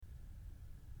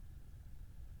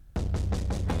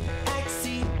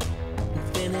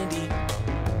infinity.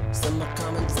 Some are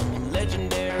common, some are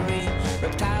legendary.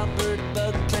 Reptile, bird,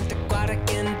 bug, plant, aquatic,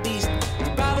 and beast. There's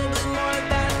probably more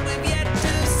that we've yet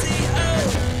to see.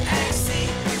 Oh,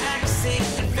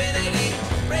 Axie, infinity.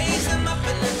 Raise them up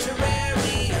in the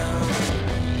terrarium.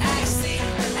 Axie,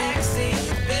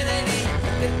 infinity.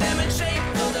 They demonstrate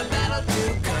for the battle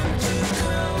to come.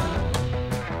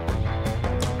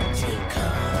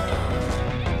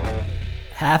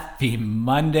 Happy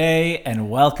Monday and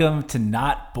welcome to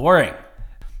Not Boring.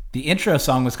 The intro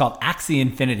song was called Axie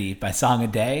Infinity by Song a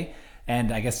Day,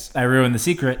 and I guess I ruined the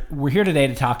secret. We're here today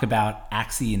to talk about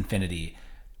Axie Infinity,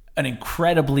 an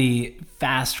incredibly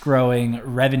fast-growing,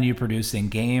 revenue-producing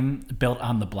game built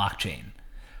on the blockchain.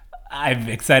 I'm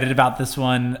excited about this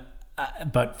one,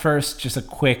 but first, just a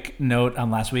quick note on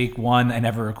last week. One, I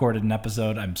never recorded an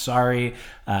episode. I'm sorry.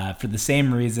 For the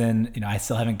same reason, I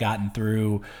still haven't gotten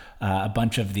through a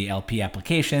bunch of the LP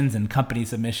applications and company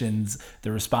submissions.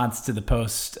 The response to the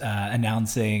post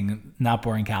announcing Not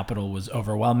Boring Capital was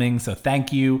overwhelming, so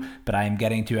thank you, but I am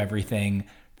getting to everything.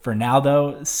 For now,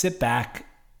 though, sit back,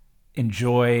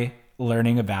 enjoy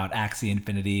learning about Axie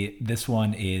Infinity. This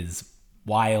one is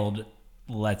wild.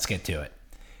 Let's get to it.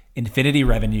 Infinity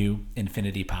revenue,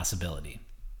 infinity possibility.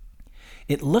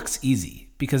 It looks easy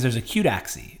because there's a cute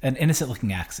Axie, an innocent-looking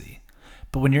Axie.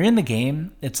 But when you're in the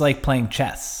game, it's like playing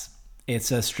chess. It's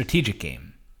a strategic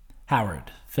game.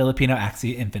 Howard, Filipino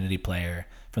Axie Infinity player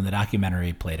from the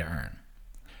documentary Play to Earn.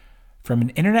 From an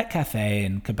internet cafe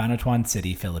in Cabanatuan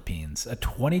City, Philippines, a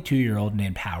 22-year-old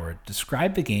named Howard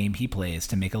described the game he plays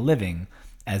to make a living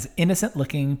as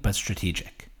innocent-looking but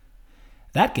strategic.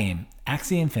 That game,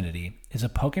 Axie Infinity, is a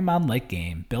Pokemon-like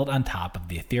game built on top of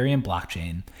the Ethereum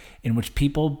blockchain in which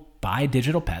people buy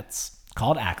digital pets,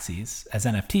 called Axies, as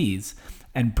NFTs,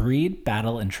 and breed,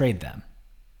 battle, and trade them.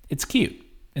 It's cute.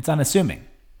 It's unassuming.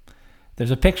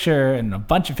 There's a picture and a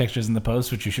bunch of pictures in the post,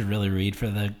 which you should really read for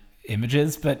the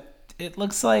images, but it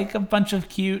looks like a bunch of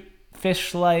cute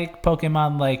fish-like,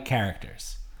 Pokemon-like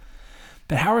characters.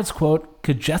 But Howard's quote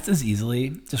could just as easily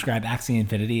describe Axie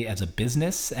Infinity as a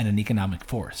business and an economic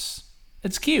force.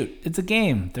 It's cute. It's a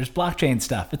game. There's blockchain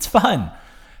stuff. It's fun.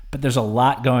 But there's a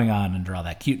lot going on under all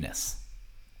that cuteness.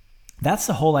 That's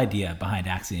the whole idea behind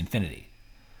Axie Infinity.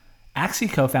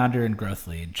 Axie co-founder and growth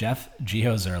lead Jeff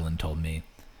Jiho Zerlin told me,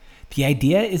 the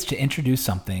idea is to introduce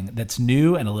something that's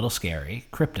new and a little scary,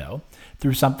 crypto,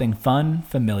 through something fun,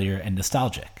 familiar, and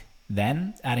nostalgic.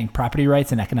 Then, adding property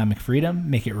rights and economic freedom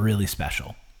make it really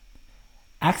special.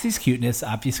 Axie's cuteness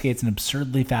obfuscates an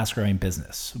absurdly fast-growing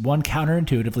business, one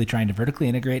counterintuitively trying to vertically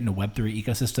integrate in a Web3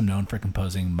 ecosystem known for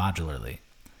composing modularly.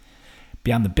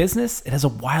 Beyond the business, it has a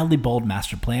wildly bold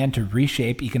master plan to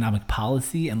reshape economic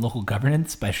policy and local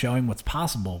governance by showing what's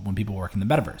possible when people work in the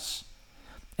metaverse.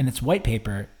 In its white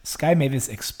paper, Sky Mavis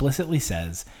explicitly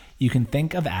says you can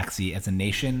think of Axie as a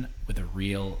nation with a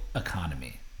real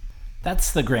economy.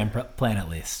 That's the grand plan, at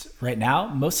least. Right now,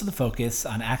 most of the focus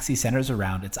on Axie centers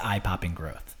around its eye-popping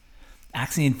growth.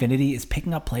 Axie Infinity is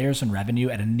picking up players and revenue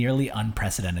at a nearly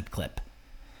unprecedented clip.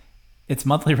 Its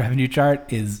monthly revenue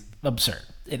chart is absurd.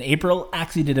 In April,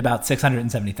 Axie did about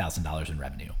 $670,000 in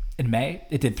revenue. In May,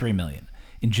 it did $3 million.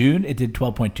 In June, it did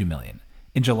 $12.2 million.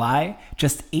 In July,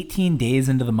 just 18 days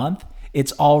into the month,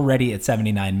 it's already at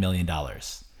 $79 million.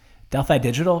 Delphi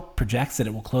Digital projects that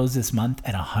it will close this month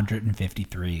at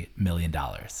 $153 million.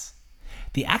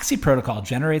 The Axie protocol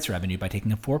generates revenue by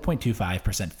taking a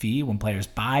 4.25% fee when players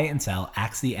buy and sell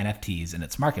Axie NFTs in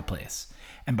its marketplace,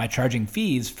 and by charging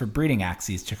fees for breeding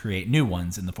Axies to create new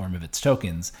ones in the form of its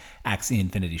tokens, Axie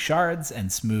Infinity Shards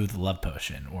and Smooth Love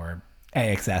Potion, or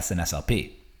AXS and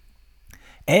SLP.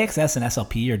 AXS and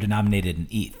SLP are denominated in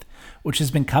ETH, which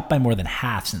has been cut by more than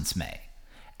half since May.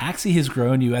 Axie has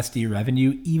grown USD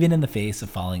revenue even in the face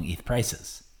of falling ETH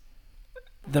prices.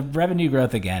 The revenue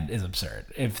growth, again, is absurd.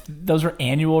 If those were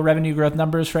annual revenue growth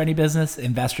numbers for any business,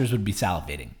 investors would be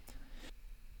salivating.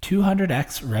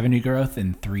 200x revenue growth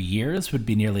in 3 years would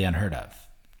be nearly unheard of.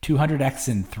 200x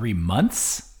in 3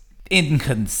 months?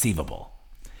 Inconceivable.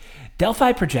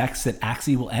 Delphi projects that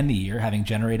Axie will end the year having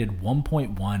generated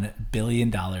 $1.1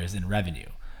 billion in revenue,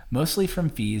 mostly from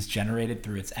fees generated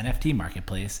through its NFT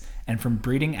marketplace and from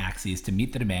breeding Axies to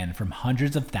meet the demand from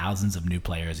hundreds of thousands of new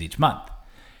players each month.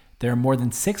 There are more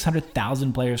than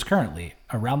 600,000 players currently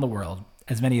around the world,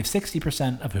 as many as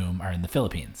 60% of whom are in the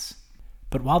Philippines.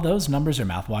 But while those numbers are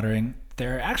mouthwatering,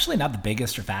 they're actually not the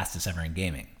biggest or fastest ever in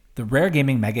gaming. The rare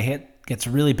gaming mega hit gets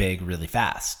really big really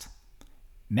fast.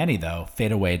 Many, though,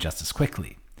 fade away just as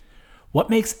quickly. What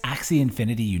makes Axie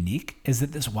Infinity unique is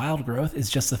that this wild growth is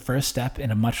just the first step in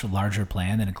a much larger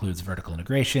plan that includes vertical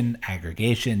integration,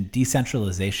 aggregation,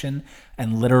 decentralization,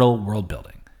 and literal world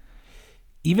building.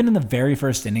 Even in the very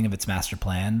first inning of its master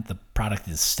plan, the product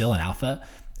is still in alpha,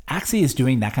 Axie is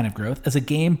doing that kind of growth as a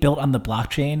game built on the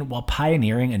blockchain while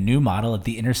pioneering a new model at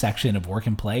the intersection of work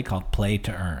and play called play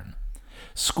to earn.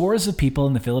 Scores of people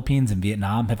in the Philippines and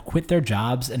Vietnam have quit their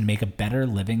jobs and make a better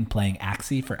living playing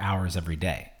Axie for hours every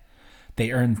day.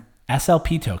 They earn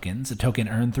SLP tokens, a token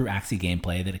earned through Axie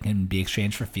gameplay that can be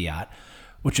exchanged for fiat,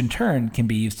 which in turn can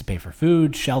be used to pay for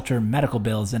food, shelter, medical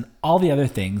bills, and all the other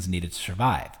things needed to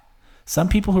survive. Some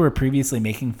people who were previously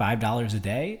making $5 a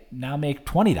day now make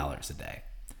 $20 a day.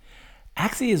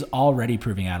 Axie is already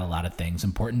proving out a lot of things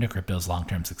important to crypto's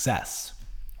long-term success.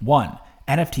 1.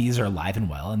 NFTs are alive and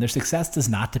well, and their success does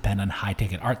not depend on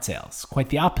high-ticket art sales. Quite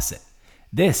the opposite.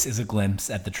 This is a glimpse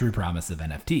at the true promise of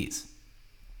NFTs.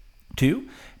 2.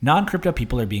 Non-crypto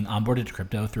people are being onboarded to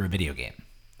crypto through a video game.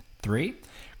 3.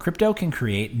 Crypto can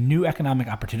create new economic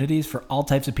opportunities for all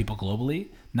types of people globally,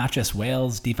 not just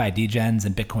whales, DeFi degens,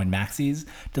 and Bitcoin maxis,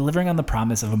 delivering on the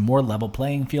promise of a more level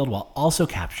playing field while also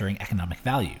capturing economic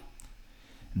value.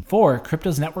 And 4,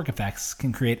 crypto's network effects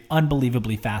can create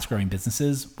unbelievably fast-growing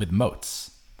businesses with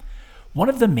moats. One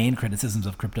of the main criticisms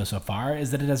of crypto so far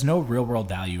is that it has no real-world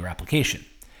value or application.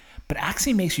 But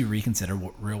Axie makes you reconsider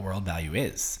what real-world value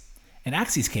is. In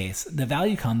Axie's case, the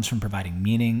value comes from providing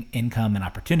meaning, income, and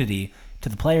opportunity to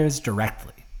the players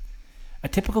directly. A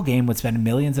typical game would spend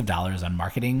millions of dollars on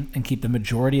marketing and keep the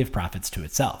majority of profits to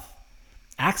itself.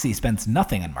 Axie spends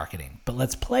nothing on marketing, but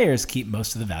lets players keep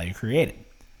most of the value created.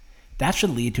 That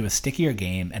should lead to a stickier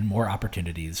game and more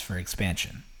opportunities for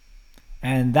expansion.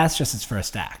 And that's just its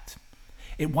first act.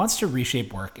 It wants to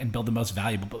reshape work and build the most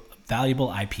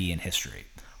valuable IP in history,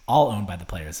 all owned by the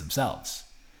players themselves.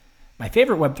 My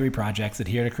favorite Web3 projects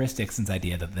adhere to Chris Dixon's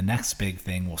idea that the next big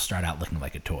thing will start out looking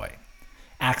like a toy.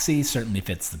 Axie certainly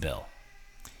fits the bill.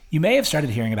 You may have started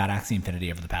hearing about Axie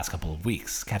Infinity over the past couple of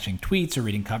weeks, catching tweets or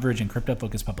reading coverage in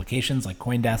crypto-focused publications like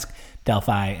CoinDesk,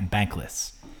 Delphi, and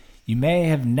Bankless. You may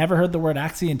have never heard the word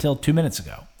Axie until 2 minutes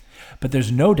ago, but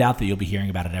there's no doubt that you'll be hearing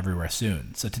about it everywhere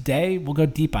soon. So today, we'll go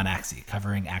deep on Axie,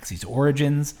 covering Axie's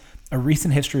origins, a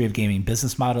recent history of gaming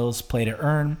business models, play to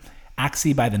earn,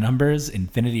 Axie by the numbers,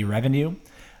 infinity revenue,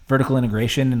 vertical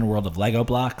integration in a world of Lego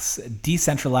blocks,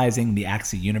 decentralizing the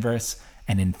Axie universe,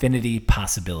 and infinity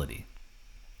possibility.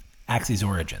 Axie's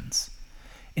origins.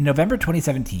 In November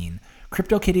 2017,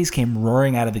 CryptoKitties came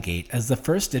roaring out of the gate as the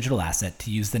first digital asset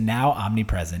to use the now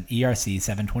omnipresent ERC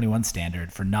 721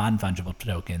 standard for non-fungible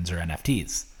tokens or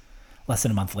NFTs. Less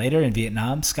than a month later in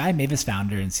Vietnam, Sky Mavis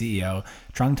founder and CEO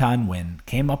Trung Thanh Nguyen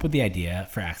came up with the idea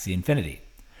for Axie Infinity.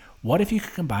 What if you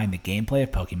could combine the gameplay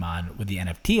of Pokemon with the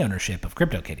NFT ownership of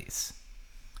CryptoKitties?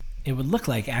 It would look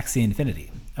like Axie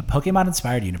Infinity, a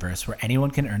Pokemon-inspired universe where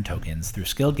anyone can earn tokens through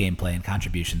skilled gameplay and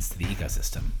contributions to the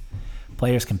ecosystem.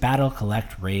 Players can battle,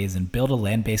 collect, raise, and build a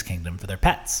land-based kingdom for their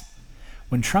pets.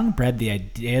 When Trung bred the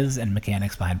ideas and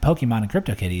mechanics behind Pokemon and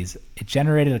CryptoKitties, it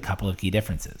generated a couple of key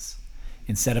differences.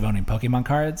 Instead of owning Pokemon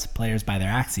cards, players buy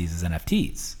their Axies as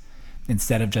NFTs.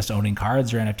 Instead of just owning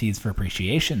cards or NFTs for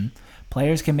appreciation,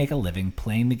 players can make a living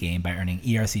playing the game by earning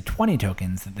ERC20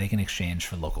 tokens that they can exchange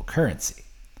for local currency.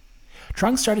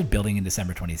 Trung started building in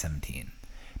December 2017.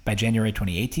 By January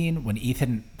 2018, when ETH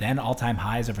hit then all-time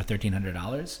highs over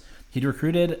 $1,300, he'd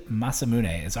recruited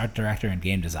Masamune as art director and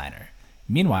game designer.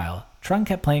 Meanwhile, Trung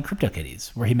kept playing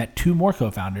CryptoKitties, where he met 2 more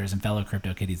co-founders and fellow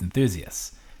CryptoKitties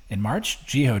enthusiasts. In March,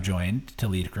 Jiho joined to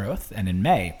lead growth, and in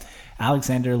May,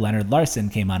 Alexander Leonard Larson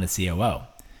came on as COO.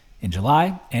 In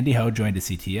July, Andy Ho joined as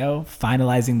CTO,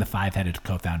 finalizing the 5-headed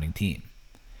co-founding team.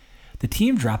 The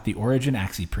team dropped the Origin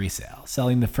Axie presale,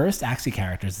 selling the first Axie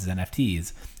characters as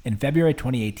NFTs in February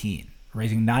 2018,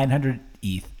 raising 900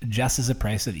 ETH just as the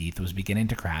price of ETH was beginning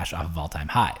to crash off of all-time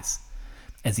highs.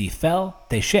 As ETH fell,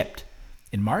 they shipped.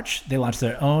 In March, they launched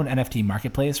their own NFT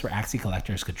marketplace where Axie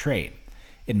collectors could trade.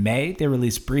 In May, they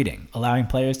released Breeding, allowing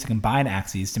players to combine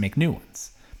Axies to make new ones.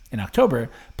 In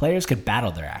October, players could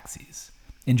battle their Axies.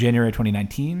 In January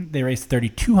 2019, they raised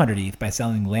 3,200 ETH by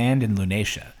selling land in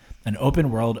Lunatia, an open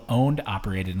world owned,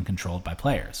 operated, and controlled by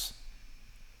players.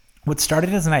 What started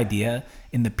as an idea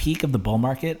in the peak of the bull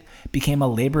market became a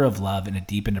labor of love in a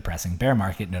deep and depressing bear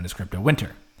market known as crypto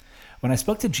winter. When I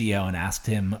spoke to Gio and asked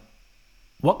him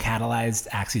what catalyzed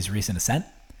Axie's recent ascent,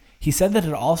 he said that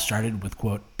it all started with,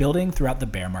 quote, building throughout the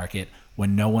bear market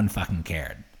when no one fucking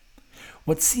cared.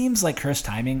 What seems like cursed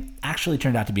timing actually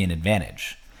turned out to be an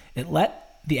advantage. It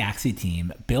let the Axie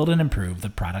team build and improve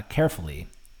the product carefully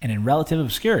and in relative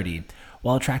obscurity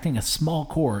while attracting a small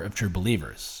core of true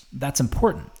believers. That's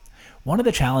important. One of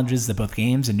the challenges that both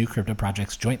games and new crypto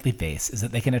projects jointly face is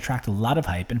that they can attract a lot of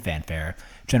hype and fanfare,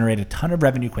 generate a ton of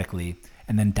revenue quickly,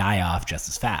 and then die off just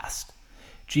as fast.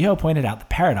 Jiho pointed out the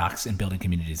paradox in building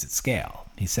communities at scale.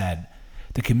 He said,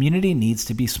 "The community needs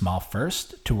to be small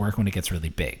first to work when it gets really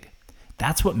big.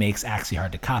 That's what makes Axie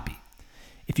hard to copy.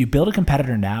 If you build a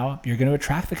competitor now, you're going to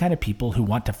attract the kind of people who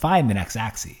want to find the next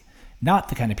Axie, not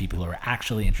the kind of people who are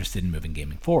actually interested in moving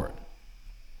gaming forward."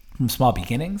 From small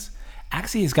beginnings,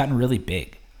 Axie has gotten really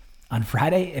big. On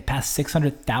Friday, it passed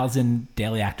 600,000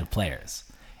 daily active players.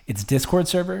 Its Discord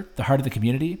server, the heart of the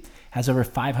community, has over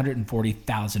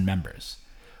 540,000 members.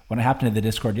 When I hopped into the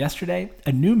Discord yesterday,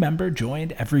 a new member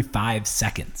joined every 5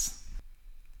 seconds.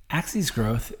 Axie's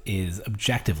growth is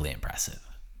objectively impressive,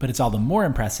 but it's all the more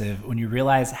impressive when you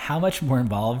realize how much more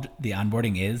involved the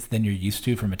onboarding is than you're used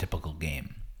to from a typical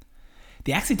game.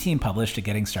 The Axie team published a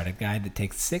getting started guide that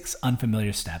takes 6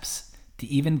 unfamiliar steps to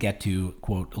even get to,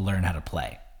 quote, learn how to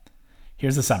play.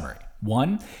 Here's the summary.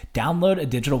 1, download a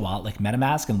digital wallet like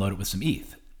MetaMask and load it with some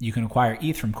ETH. You can acquire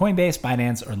ETH from Coinbase,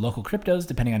 Binance, or local cryptos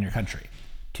depending on your country.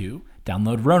 2,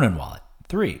 download Ronin Wallet.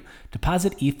 3,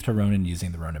 deposit ETH to Ronin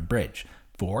using the Ronin Bridge.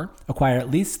 4, acquire at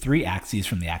least 3 Axies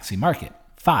from the Axie market.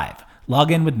 5,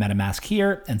 log in with MetaMask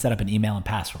here and set up an email and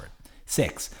password.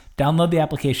 6, download the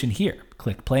application here.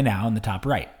 Click play now in the top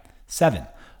right. 7,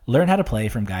 learn how to play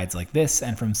from guides like this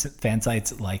and from fan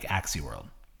sites like Axie World.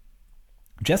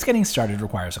 Just getting started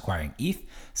requires acquiring ETH,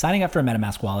 signing up for a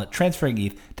MetaMask wallet, transferring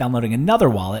ETH, downloading another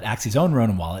wallet, Axie's own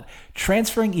Ronin wallet,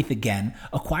 transferring ETH again,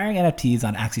 acquiring NFTs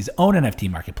on Axie's own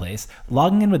NFT marketplace,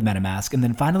 logging in with MetaMask, and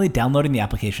then finally downloading the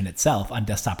application itself on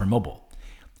desktop or mobile.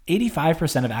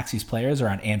 85% of Axie's players are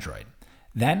on Android.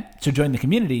 Then, to join the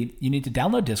community, you need to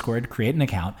download Discord, create an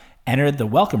account, enter the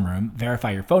welcome room, verify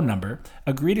your phone number,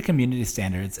 agree to community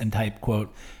standards, and type,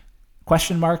 quote,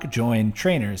 "join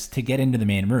trainers" to get into the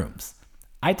main rooms.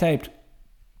 I typed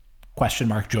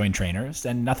 "join trainers"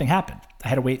 and nothing happened. I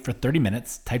had to wait for 30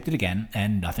 minutes, typed it again,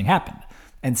 and nothing happened.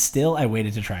 And still I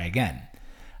waited to try again.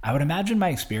 I would imagine my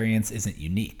experience isn't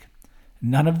unique.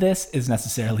 None of this is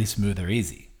necessarily smooth or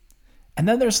easy. And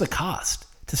then there's the cost.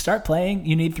 To start playing,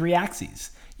 you need 3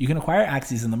 Axies. You can acquire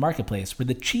Axies in the marketplace where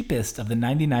the cheapest of the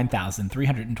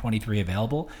 99,323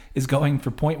 available is going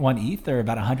for 0.1 ETH or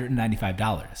about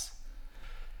 $195.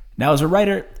 Now, as a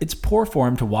writer, it's poor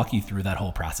form to walk you through that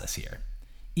whole process here.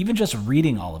 Even just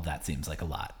reading all of that seems like a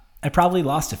lot. I probably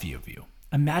lost a few of you.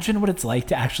 Imagine what it's like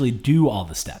to actually do all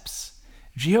the steps.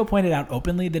 Jiho pointed out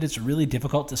openly that it's really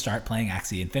difficult to start playing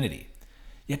Axie Infinity.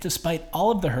 Yet despite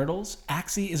all of the hurdles,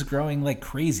 Axie is growing like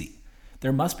crazy.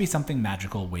 There must be something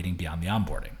magical waiting beyond the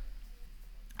onboarding.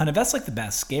 On Invest Like the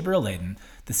Best, Gabriel Layden,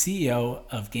 the CEO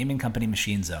of gaming company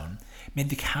Machine Zone, made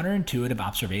the counterintuitive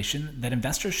observation that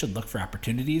investors should look for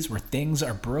opportunities where things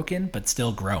are broken but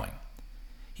still growing.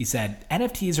 He said,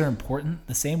 NFTs are important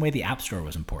the same way the App Store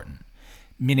was important,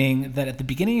 meaning that at the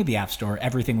beginning of the App Store,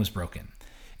 everything was broken.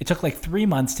 It took like 3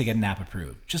 months to get an app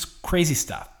approved. Just crazy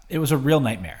stuff. It was a real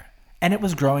nightmare. And it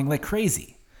was growing like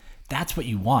crazy. That's what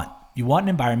you want. You want an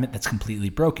environment that's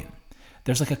completely broken.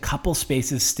 There's like a couple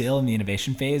spaces still in the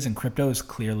innovation phase, and crypto is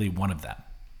clearly one of them.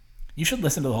 You should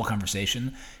listen to the whole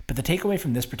conversation, but the takeaway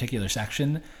from this particular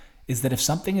section is that if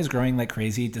something is growing like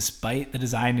crazy despite the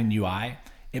design and UI,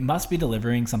 it must be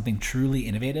delivering something truly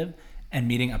innovative and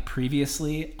meeting a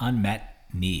previously unmet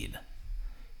need.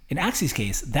 In Axie's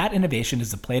case, that innovation is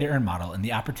the play-to-earn model and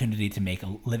the opportunity to make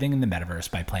a living in the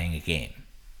metaverse by playing a game.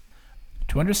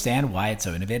 To understand why it's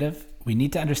so innovative, we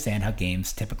need to understand how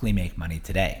games typically make money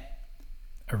today.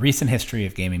 A recent history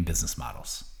of gaming business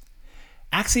models.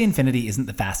 Axie Infinity isn't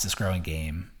the fastest growing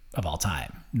game of all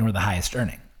time, nor the highest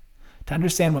earning. To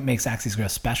understand what makes Axie's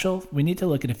growth special, we need to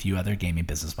look at a few other gaming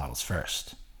business models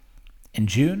first. In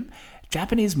June,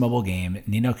 Japanese mobile game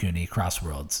Ni no Kuni Cross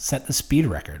Worlds set the speed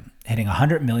record, hitting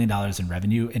 $100 million in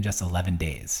revenue in just 11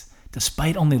 days,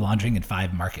 despite only launching in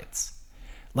 5 markets.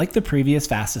 Like the previous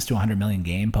fastest to 100 million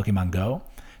game, Pokemon Go,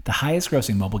 the highest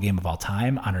grossing mobile game of all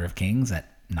time, Honor of Kings, at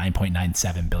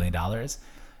 $9.97 billion,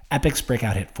 Epic's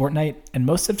breakout hit Fortnite, and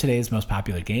most of today's most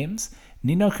popular games,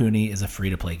 Ni no Kuni is a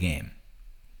free-to-play game.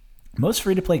 Most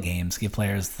free-to-play games give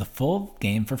players the full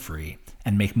game for free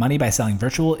and make money by selling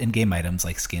virtual in-game items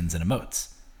like skins and emotes.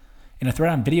 In a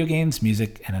thread on video games,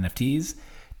 music, and NFTs,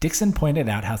 Dixon pointed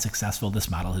out how successful this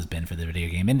model has been for the video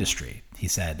game industry. He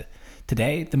said,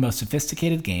 "Today, the most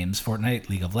sophisticated games, Fortnite,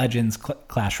 League of Legends,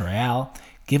 Clash Royale,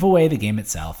 give away the game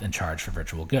itself and charge for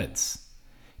virtual goods.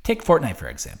 Take Fortnite, for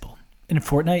example. In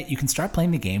Fortnite, you can start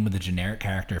playing the game with a generic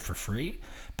character for free,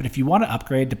 but if you want to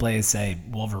upgrade to play as, say,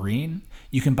 Wolverine,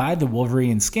 you can buy the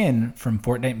Wolverine skin from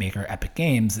Fortnite maker Epic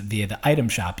Games via the item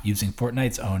shop using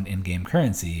Fortnite's own in-game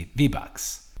currency,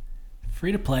 V-Bucks.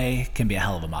 Free-to-play can be a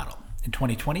hell of a model. In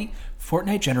 2020,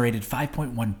 Fortnite generated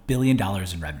 $5.1 billion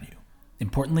in revenue.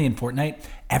 Importantly, in Fortnite,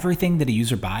 everything that a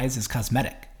user buys is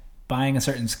cosmetic. Buying a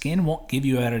certain skin won't give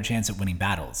you a better chance at winning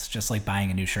battles, just like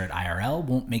buying a new shirt IRL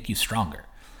won't make you stronger.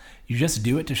 You just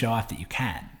do it to show off that you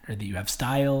can, or that you have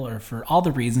style, or for all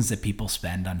the reasons that people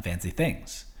spend on fancy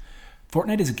things.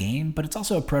 Fortnite is a game, but it's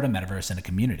also a proto-metaverse and a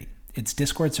community. Its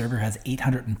Discord server has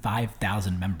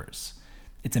 805,000 members.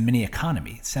 It's a mini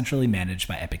economy, centrally managed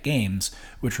by Epic Games,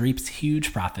 which reaps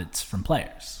huge profits from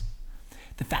players.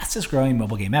 The fastest growing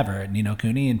mobile game ever, Ni no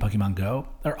Kuni and Pokemon Go,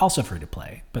 are also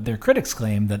free-to-play, but their critics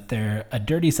claim that they're a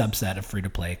dirty subset of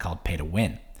free-to-play called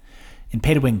pay-to-win. In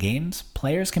pay-to-win games,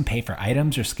 players can pay for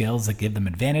items or skills that give them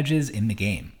advantages in the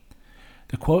game.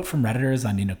 The quote from Redditors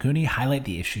on Ni no Kuni highlight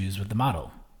the issues with the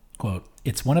model. Quote,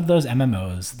 "It's one of those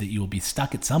MMOs that you will be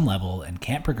stuck at some level and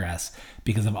can't progress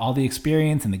because of all the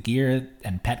experience and the gear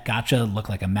and pet gacha look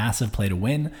like a massive play to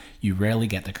win. You rarely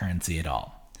get the currency at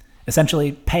all.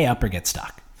 Essentially, pay up or get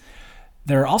stuck."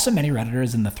 There are also many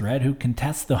Redditors in the thread who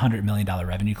contest the $100 million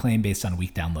revenue claim based on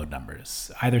weak download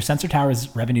numbers. Either Sensor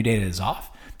Tower's revenue data is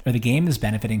off, or the game is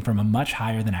benefiting from a much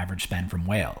higher than average spend from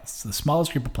whales, the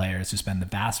smallest group of players who spend the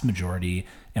vast majority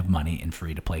of money in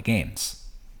free-to-play games.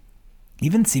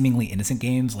 Even seemingly innocent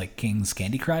games like King's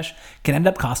Candy Crush can end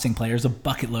up costing players a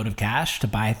bucket load of cash to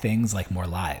buy things like more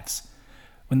lives.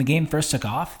 When the game first took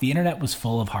off, the internet was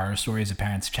full of horror stories of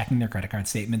parents checking their credit card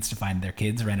statements to find their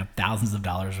kids ran up thousands of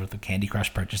dollars worth of Candy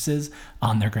Crush purchases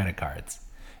on their credit cards.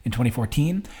 In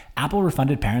 2014, Apple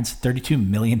refunded parents $32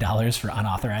 million for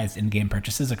unauthorized in-game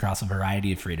purchases across a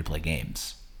variety of free-to-play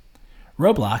games.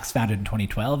 Roblox, founded in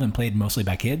 2012 and played mostly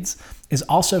by kids, is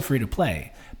also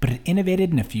free-to-play, but it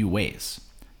innovated in a few ways.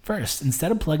 First,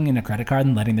 instead of plugging in a credit card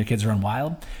and letting their kids run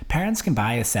wild, parents can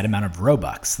buy a set amount of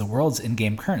Robux, the world's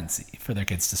in-game currency, for their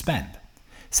kids to spend.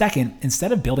 Second,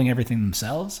 instead of building everything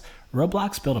themselves,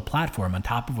 Roblox built a platform on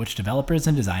top of which developers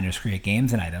and designers create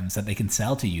games and items that they can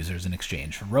sell to users in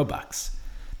exchange for Robux.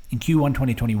 In Q1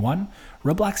 2021,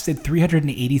 Roblox did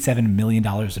 $387 million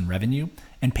in revenue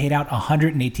and paid out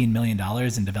 $118 million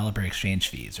in developer exchange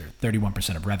fees, or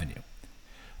 31% of revenue.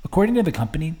 According to the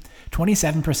company,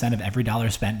 27% of every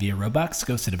dollar spent via Robux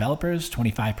goes to developers,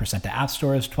 25% to app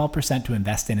stores, 12% to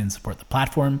invest in and support the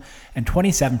platform, and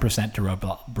 27% to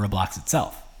Roblox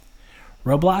itself.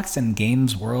 Roblox and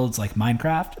games worlds like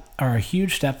Minecraft are a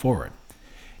huge step forward.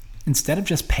 Instead of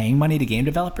just paying money to game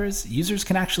developers, users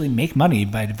can actually make money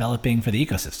by developing for the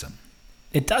ecosystem.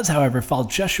 It does, however, fall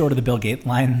just short of the Bill Gates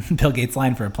line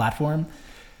for a platform,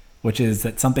 which is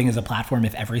that something is a platform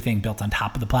if everything built on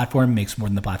top of the platform makes more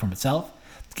than the platform itself,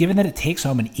 given that it takes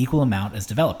home an equal amount as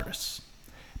developers.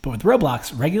 But with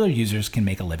Roblox, regular users can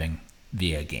make a living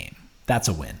via a game. That's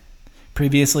a win.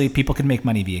 Previously, people could make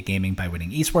money via gaming by winning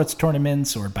esports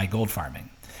tournaments or by gold farming.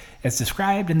 As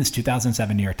described in this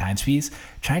 2007 New York Times piece,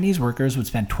 Chinese workers would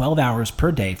spend 12 hours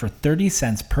per day for 30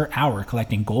 cents per hour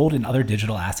collecting gold and other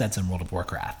digital assets in World of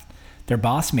Warcraft. Their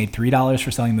boss made $3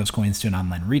 for selling those coins to an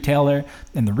online retailer,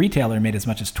 and the retailer made as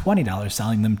much as $20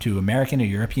 selling them to American or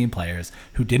European players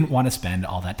who didn't want to spend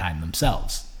all that time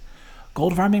themselves.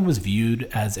 Gold farming was viewed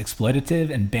as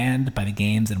exploitative and banned by the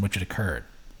games in which it occurred.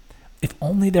 If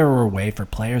only there were a way for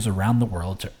players around the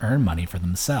world to earn money for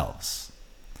themselves.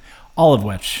 All of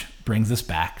which brings us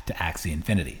back to Axie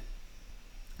Infinity.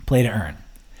 Play to earn.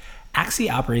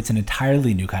 Axie operates an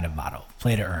entirely new kind of model,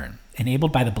 play to earn,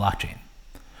 enabled by the blockchain.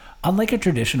 Unlike a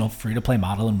traditional free-to-play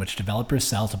model in which developers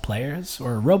sell to players,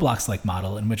 or a Roblox-like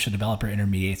model in which a developer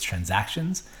intermediates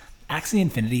transactions, Axie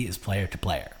Infinity is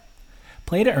player-to-player.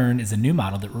 Play-to-earn is a new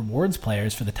model that rewards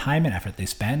players for the time and effort they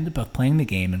spend both playing the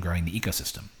game and growing the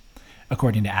ecosystem.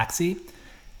 According to Axie,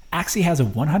 Axie has a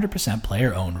 100%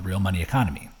 player-owned real money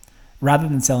economy. Rather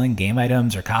than selling game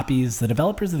items or copies, the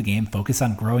developers of the game focus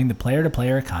on growing the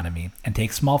player-to-player economy and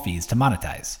take small fees to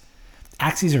monetize.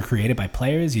 Axies are created by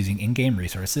players using in-game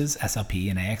resources,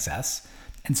 SLP and AXS,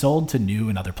 and sold to new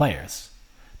and other players.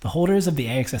 The holders of the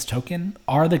AXS token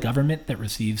are the government that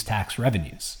receives tax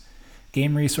revenues.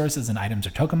 Game resources and items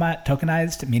are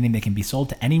tokenized, meaning they can be sold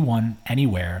to anyone,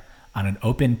 anywhere, on an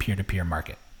open peer-to-peer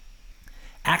market.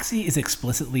 Axie is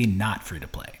explicitly not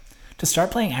free-to-play. To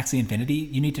start playing Axie Infinity,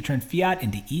 you need to turn fiat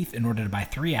into ETH in order to buy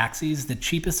 3 Axies, the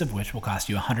cheapest of which will cost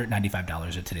you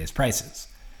 $195 at today's prices.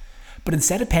 But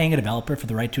instead of paying a developer for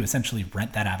the right to essentially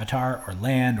rent that avatar or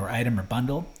land or item or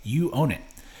bundle, you own it.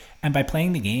 And by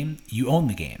playing the game, you own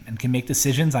the game and can make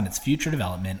decisions on its future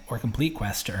development or complete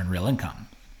quests to earn real income.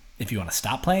 If you want to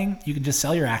stop playing, you can just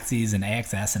sell your Axies and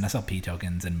AXS and SLP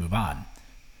tokens and move on.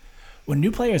 When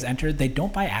new players enter, they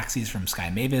don't buy Axies from Sky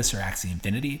Mavis or Axie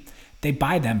Infinity. They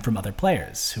buy them from other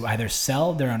players who either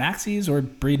sell their own Axies or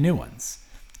breed new ones.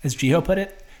 As Jiho put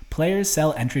it, players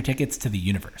sell entry tickets to the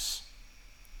universe.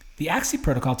 The Axie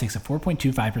protocol takes a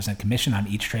 4.25% commission on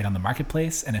each trade on the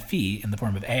marketplace and a fee in the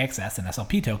form of AXS and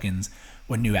SLP tokens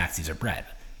when new Axies are bred.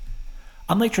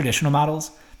 Unlike traditional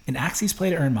models, in Axie's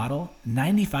play-to-earn model,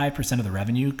 95% of the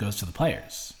revenue goes to the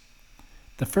players.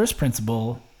 The first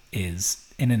principle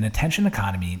is, in an attention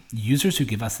economy, users who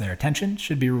give us their attention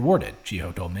should be rewarded,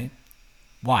 Jiho told me.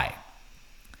 Why?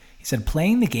 He said,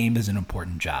 playing the game is an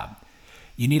important job.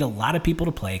 You need a lot of people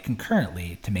to play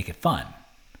concurrently to make it fun.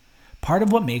 Part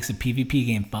of what makes a PvP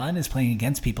game fun is playing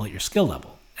against people at your skill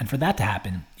level, and for that to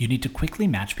happen, you need to quickly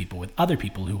match people with other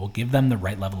people who will give them the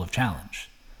right level of challenge.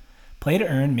 Play to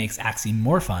earn makes Axie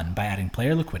more fun by adding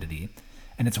player liquidity,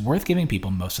 and it's worth giving people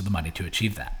most of the money to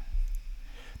achieve that.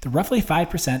 The roughly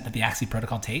 5% that the Axie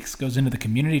protocol takes goes into the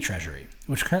community treasury,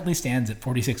 which currently stands at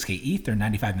 46k ETH or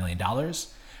 $95 million,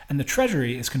 and the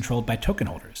treasury is controlled by token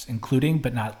holders, including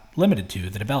but not limited to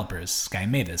the developers, Sky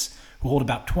and Mavis, who hold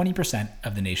about 20%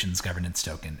 of the nation's governance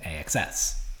token,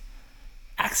 AXS.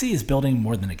 Axie is building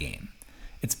more than a game.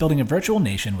 It's building a virtual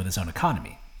nation with its own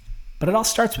economy. But it all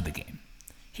starts with the game.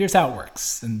 Here's how it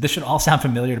works, and this should all sound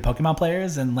familiar to Pokemon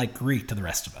players and like Greek to the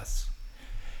rest of us.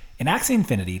 In Axie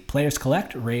Infinity, players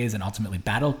collect, raise, and ultimately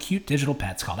battle cute digital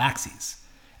pets called Axies.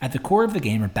 At the core of the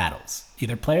game are battles,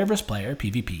 either player versus player,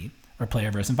 PvP, or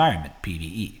player versus environment,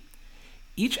 PvE.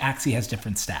 Each Axie has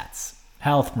different stats,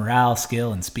 health, morale,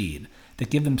 skill, and speed,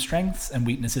 that give them strengths and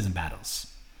weaknesses in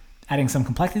battles. Adding some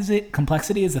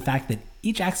complexity is the fact that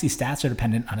each Axie stats are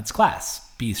dependent on its class,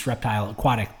 beast, reptile,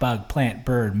 aquatic, bug, plant,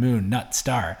 bird, moon, nut,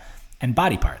 star, and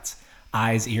body parts,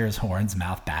 eyes, ears, horns,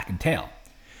 mouth, back, and tail.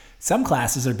 Some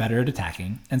classes are better at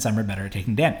attacking, and some are better at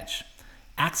taking damage.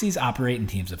 Axies operate in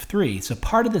teams of 3, so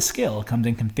part of the skill comes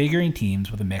in configuring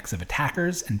teams with a mix of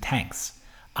attackers and tanks,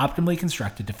 optimally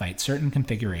constructed to fight certain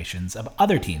configurations of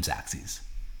other teams' Axies.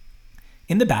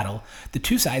 In the battle, the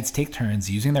two sides take turns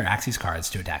using their Axies cards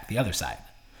to attack the other side.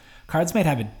 Cards might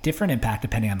have a different impact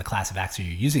depending on the class of Axie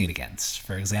you're using it against.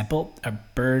 For example, a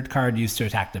bird card used to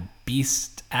attack the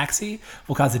beast Axie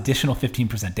will cause additional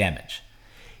 15% damage.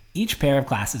 Each pair of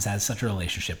classes has such a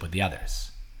relationship with the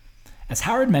others. As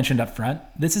Howard mentioned up front,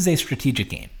 this is a strategic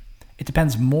game. It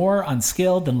depends more on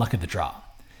skill than luck of the draw.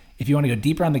 If you want to go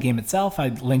deeper on the game itself,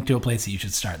 I'd link to a place that you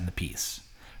should start in the piece.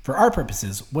 For our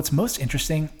purposes, what's most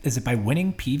interesting is that by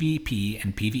winning PvP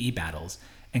and PvE battles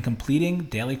and completing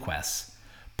daily quests,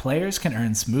 players can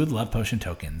earn Smooth Love Potion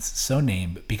tokens, so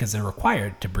named because they're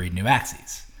required to breed new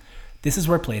Axies. This is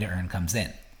where play to earn comes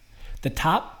in. The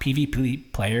top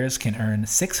PvP players can earn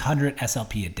 600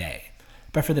 SLP a day,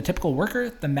 but for the typical worker,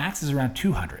 the max is around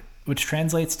 200, which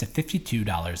translates to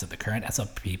 $52 at the current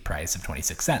SLP price of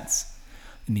 26 cents.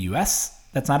 In the US,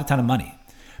 that's not a ton of money,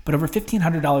 but over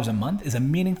 $1,500 a month is a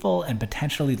meaningful and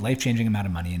potentially life-changing amount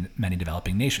of money in many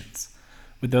developing nations.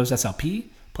 With those SLP,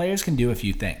 players can do a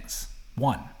few things.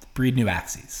 1. Breed new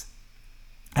Axies.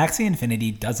 Axie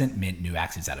Infinity doesn't mint new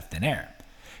Axies out of thin air.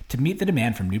 To meet the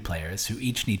demand from new players, who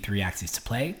each need 3 Axies to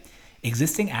play,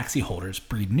 existing Axie holders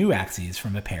breed new Axies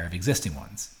from a pair of existing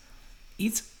ones.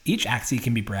 Each Axie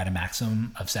can be bred a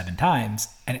maximum of 7 times,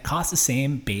 and it costs the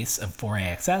same base of 4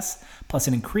 AXS, plus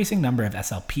an increasing number of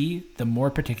SLP the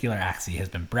more particular Axie has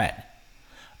been bred.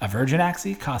 A virgin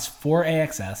Axie costs 4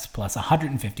 AXS plus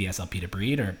 150 SLP to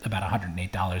breed, or about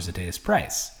 $108 at today's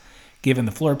price. Given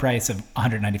the floor price of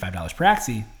 $195 per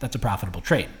Axie, that's a profitable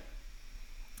trade.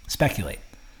 Speculate.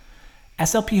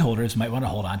 SLP holders might want to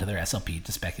hold on to their SLP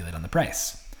to speculate on the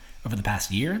price. Over the past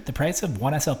year, the price of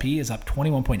 1 SLP is up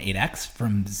 21.8x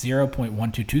from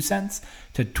 0.122 cents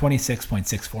to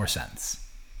 26.64 cents.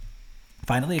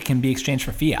 Finally, it can be exchanged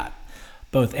for fiat.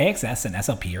 Both AXS and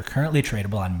SLP are currently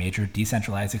tradable on major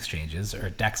decentralized exchanges, or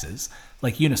DEXs,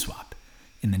 like Uniswap.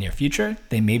 In the near future,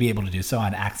 they may be able to do so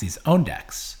on Axie's own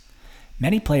DEX.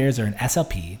 Many players earn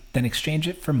SLP, then exchange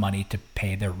it for money to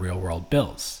pay their real-world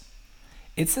bills.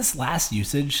 It's this last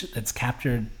usage that's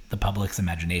captured the public's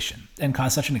imagination and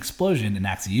caused such an explosion in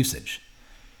Axie usage.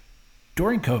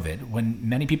 During COVID, when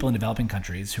many people in developing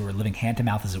countries who were living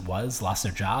hand-to-mouth as it was lost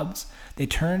their jobs, they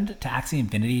turned to Axie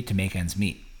Infinity to make ends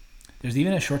meet. There's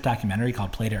even a short documentary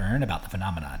called Play to Earn about the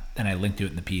phenomenon, and I linked to it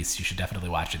in the piece. You should definitely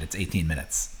watch it. It's 18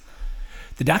 minutes.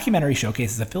 The documentary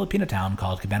showcases a Filipino town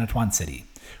called Cabanatuan City,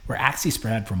 where Axie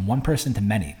spread from one person to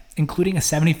many, including a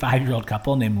 75-year-old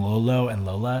couple named Lolo and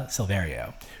Lola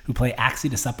Silverio, who play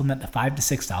Axie to supplement the $5 to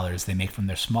 $6 they make from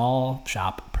their small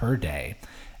shop per day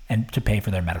and to pay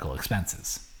for their medical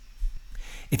expenses.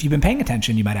 If you've been paying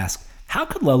attention, you might ask, how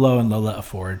could Lolo and Lola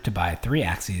afford to buy 3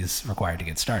 Axies required to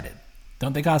get started?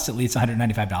 Don't they cost at least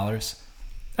 $195?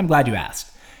 I'm glad you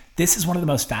asked. This is one of the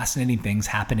most fascinating things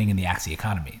happening in the Axie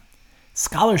economy.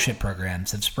 Scholarship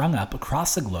programs have sprung up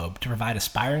across the globe to provide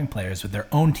aspiring players with their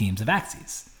own teams of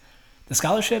Axies. The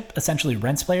scholarship essentially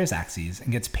rents players' Axies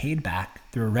and gets paid back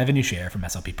through a revenue share from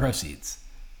SLP proceeds.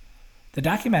 The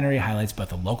documentary highlights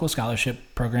both a local scholarship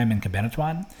program in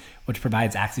Cabanatuan, which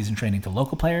provides Axies and training to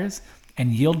local players,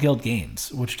 and Yield Guild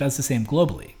Games, which does the same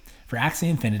globally, for Axie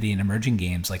Infinity and emerging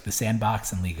games like the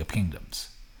Sandbox and League of Kingdoms.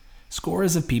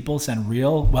 Scores of people send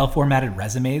real, well-formatted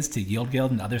resumes to Yield Guild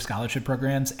and other scholarship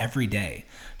programs every day,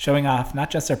 showing off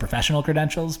not just their professional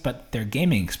credentials, but their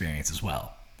gaming experience as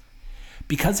well.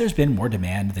 Because there's been more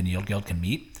demand than Yield Guild can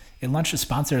meet, it launched a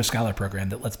Sponsor a Scholar program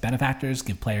that lets benefactors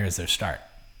give players their start.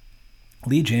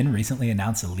 Lee Jin recently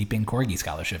announced a Leaping Corgi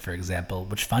Scholarship, for example,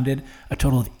 which funded a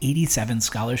total of 87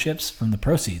 scholarships from the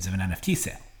proceeds of an NFT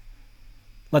sale.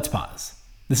 Let's pause.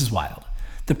 This is wild.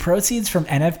 The proceeds from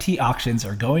NFT auctions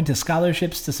are going to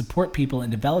scholarships to support people in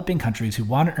developing countries who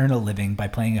want to earn a living by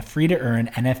playing a free-to-earn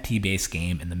NFT-based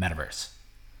game in the metaverse.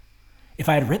 If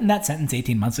I had written that sentence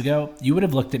 18 months ago, you would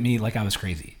have looked at me like I was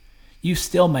crazy. You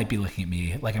still might be looking at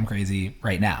me like I'm crazy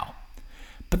right now.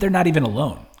 But they're not even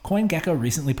alone. CoinGecko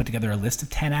recently put together a list of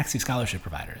 10 Axie scholarship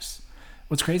providers.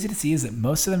 What's crazy to see is that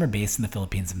most of them are based in the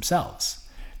Philippines themselves.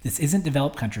 This isn't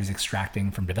developed countries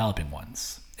extracting from developing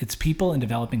ones. It's people in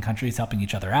developing countries helping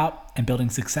each other out and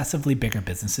building successively bigger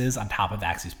businesses on top of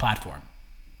Axie's platform.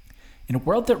 In a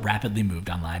world that rapidly moved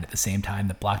online at the same time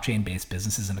that blockchain-based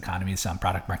businesses and economies found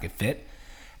product market fit,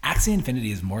 Axie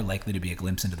Infinity is more likely to be a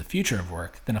glimpse into the future of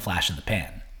work than a flash in the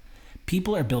pan.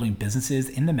 People are building businesses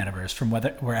in the metaverse from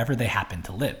wherever they happen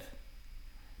to live.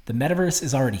 The metaverse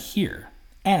is already here,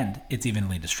 and it's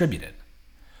evenly distributed.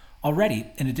 Already,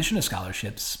 in addition to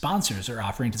scholarships, sponsors are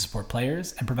offering to support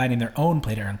players and providing their own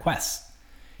play-to-earn quests.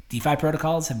 DeFi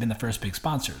protocols have been the first big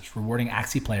sponsors, rewarding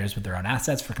Axie players with their own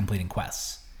assets for completing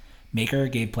quests. Maker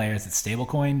gave players its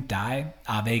stablecoin, DAI,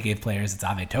 Aave gave players its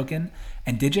Aave token,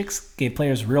 and Digix gave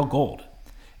players real gold.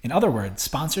 In other words,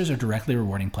 sponsors are directly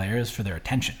rewarding players for their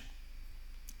attention.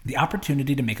 The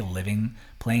opportunity to make a living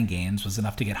playing games was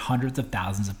enough to get hundreds of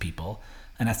thousands of people,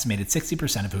 an estimated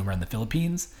 60% of whom are in the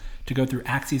Philippines, to go through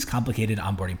Axie's complicated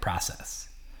onboarding process.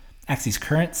 Axie's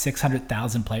current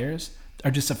 600,000 players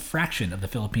are just a fraction of the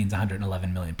Philippines'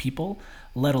 111 million people,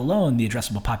 let alone the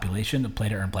addressable population of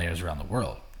play-to-earn players around the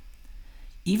world.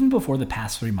 Even before the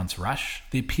past 3 months rush,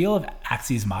 the appeal of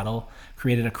Axie's model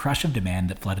created a crush of demand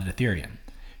that flooded Ethereum,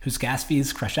 whose gas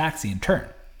fees crushed Axie in turn.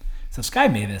 So Sky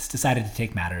Mavis decided to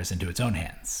take matters into its own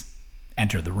hands.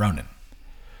 Enter the Ronin.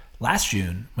 Last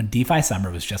June, when DeFi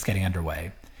summer was just getting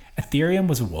underway, Ethereum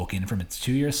was awoken from its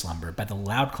 2-year slumber by the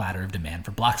loud clatter of demand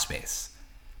for block space.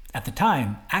 At the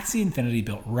time, Axie Infinity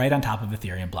built right on top of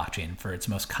Ethereum blockchain for its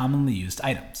most commonly used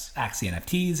items, Axie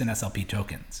NFTs and SLP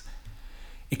tokens.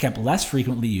 It kept less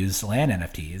frequently used LAN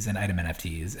NFTs and item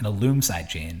NFTs in a Loom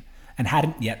sidechain and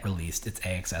hadn't yet released its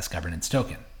AXS governance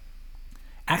token.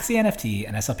 Axie NFT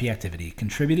and SLP activity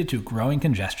contributed to growing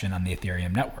congestion on the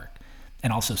Ethereum network,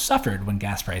 and also suffered when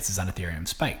gas prices on Ethereum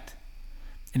spiked.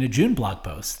 In a June blog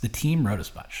post, the team wrote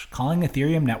as much, calling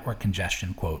Ethereum network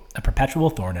congestion, quote, a perpetual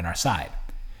thorn in our side.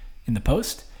 In the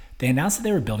post, they announced that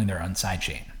they were building their own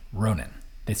sidechain, Ronin.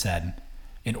 They said,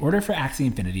 in order for Axie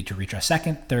Infinity to reach our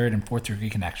second, third, and fourth degree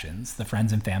connections, the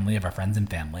friends and family of our friends and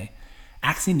family,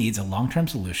 Axie needs a long-term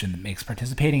solution that makes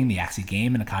participating in the Axie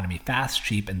game and economy fast,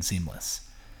 cheap, and seamless.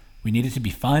 We need it to be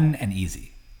fun and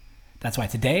easy. That's why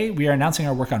today we are announcing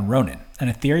our work on Ronin,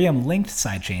 an Ethereum-linked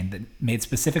sidechain that made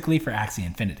specifically for Axie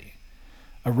Infinity.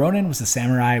 A Ronin was a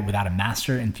samurai without a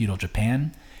master in feudal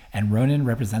Japan, and Ronin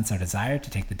represents our desire to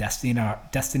take the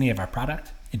destiny of our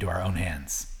product into our own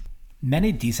hands.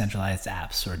 Many decentralized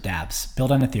apps, or dApps,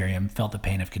 built on Ethereum felt the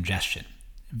pain of congestion.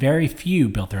 Very few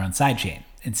built their own sidechain,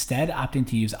 instead opting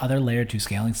to use other Layer 2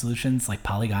 scaling solutions like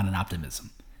Polygon and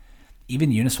Optimism.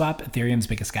 Even Uniswap, Ethereum's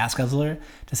biggest gas guzzler,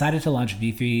 decided to launch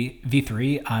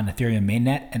V3 on Ethereum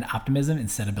mainnet and Optimism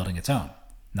instead of building its own.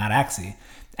 Not Axie.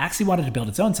 Axie wanted to build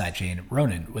its own sidechain,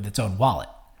 Ronin, with its own wallet.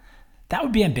 That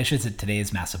would be ambitious at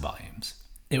today's massive volumes.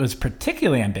 It was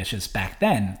particularly ambitious back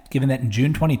then, given that in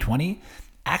June 2020,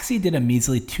 Axie did a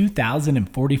measly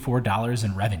 $2,044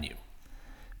 in revenue.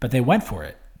 But they went for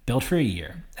it, built for a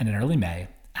year, and in early May,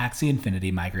 Axie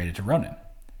Infinity migrated to Ronin.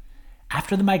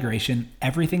 After the migration,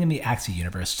 everything in the Axie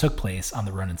universe took place on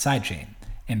the Ronin sidechain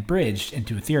and bridged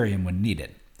into Ethereum when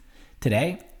needed.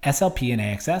 Today, SLP and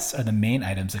AXS are the main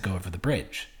items that go over the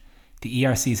bridge. The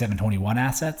ERC 721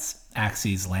 assets,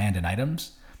 Axie's land and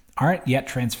items, aren't yet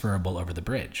transferable over the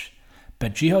bridge.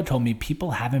 But Jiho told me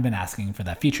people haven't been asking for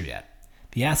that feature yet.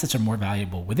 The assets are more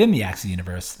valuable within the Axie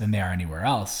universe than they are anywhere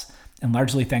else, And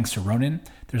largely thanks to Ronin,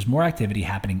 there's more activity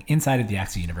happening inside of the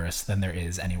Axie universe than there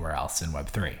is anywhere else in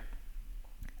Web3.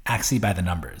 Axie by the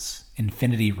numbers,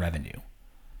 infinity revenue.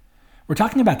 We're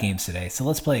talking about games today, so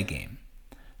let's play a game.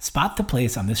 Spot the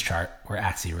place on this chart where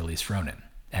Axie released Ronin,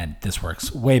 and this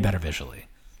works way better visually.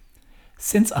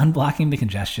 Since unblocking the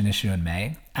congestion issue in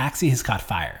May, Axie has caught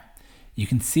fire. You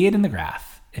can see it in the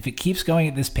graph. If it keeps going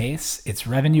at this pace, its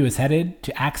revenue is headed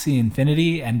to Axie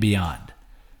infinity and beyond.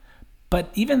 But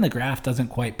even the graph doesn't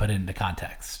quite put it into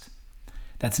context.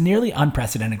 That's nearly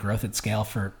unprecedented growth at scale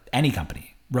for any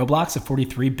company. Roblox, a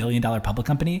 $43 billion public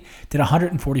company, did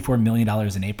 $144 million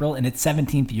in April in its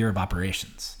 17th year of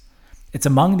operations. It's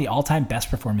among the all-time best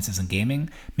performances in gaming,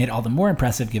 made all the more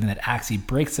impressive given that Axie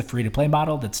breaks the free-to-play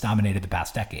model that's dominated the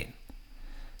past decade.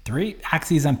 3.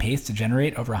 Axie is on pace to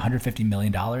generate over $150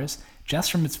 million just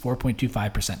from its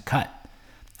 4.25% cut.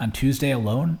 On Tuesday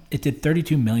alone, it did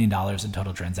 $32 million in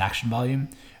total transaction volume,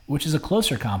 which is a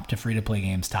closer comp to free-to-play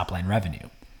games' top-line revenue.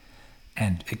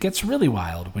 And it gets really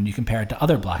wild when you compare it to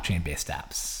other blockchain-based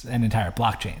apps and entire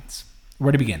blockchains.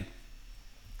 Where to begin?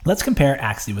 Let's compare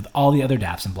Axie with all the other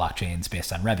dApps and blockchains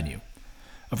based on revenue.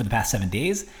 Over the past 7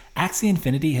 days, Axie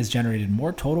Infinity has generated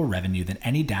more total revenue than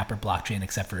any dApp or blockchain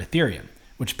except for Ethereum,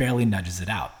 which barely nudges it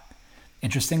out.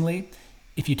 Interestingly,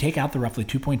 if you take out the roughly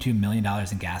 $2.2 million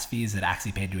in gas fees that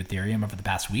Axie paid to Ethereum over the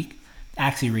past week,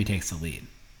 Axie retakes the lead.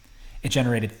 It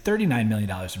generated $39 million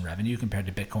in revenue compared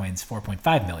to Bitcoin's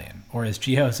 $4.5 million, or as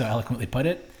Gio so eloquently put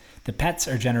it, the pets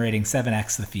are generating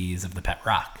 7x the fees of the pet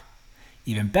rock.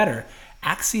 Even better,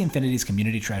 Axie Infinity's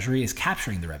community treasury is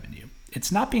capturing the revenue.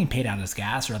 It's not being paid out as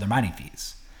gas or other mining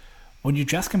fees. When you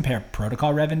just compare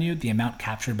protocol revenue, the amount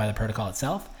captured by the protocol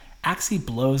itself, Axie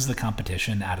blows the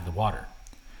competition out of the water.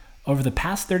 Over the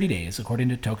past 30 days, according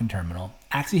to Token Terminal,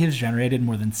 Axie has generated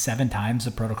more than 7 times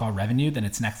the protocol revenue than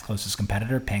its next closest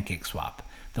competitor, PancakeSwap,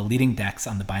 the leading DEX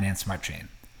on the Binance Smart Chain.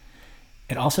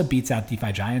 It also beats out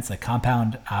DeFi giants like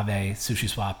Compound, Aave,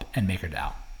 SushiSwap, and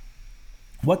MakerDAO.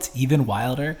 What's even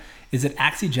wilder is that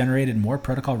Axie generated more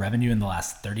protocol revenue in the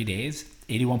last 30 days,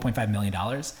 $81.5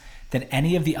 million, than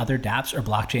any of the other dApps or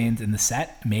blockchains in the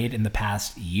set made in the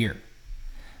past year.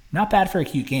 Not bad for a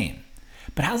cute game.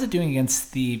 But how's it doing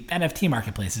against the NFT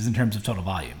marketplaces in terms of total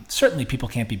volume? Certainly people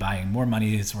can't be buying more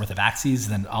money's worth of Axies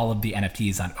than all of the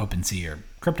NFTs on OpenSea or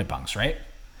CryptoPunks, right?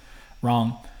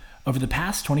 Wrong. Over the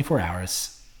past 24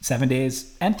 hours, 7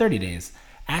 days, and 30 days,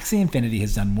 Axie Infinity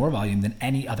has done more volume than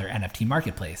any other NFT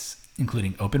marketplace,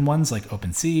 including open ones like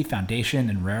OpenSea, Foundation,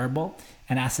 and Rarible,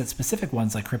 and asset-specific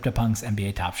ones like CryptoPunks,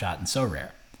 NBA Top Shot, and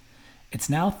SoRare. It's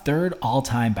now third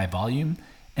all-time by volume,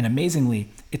 and amazingly,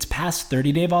 its past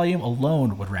 30-day volume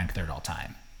alone would rank third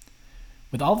all-time.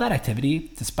 With all that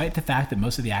activity, despite the fact that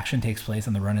most of the action takes place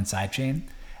on the Ronin sidechain,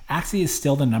 Axie is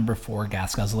still the number 4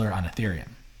 gas guzzler on Ethereum.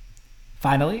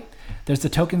 Finally, there's the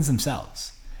tokens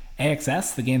themselves.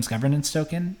 AXS, the game's governance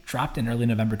token, dropped in early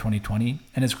November 2020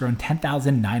 and has grown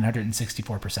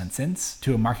 10,964% since,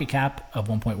 to a market cap of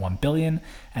 $1.1 billion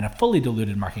and a fully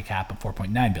diluted market cap of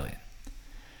 $4.9 billion.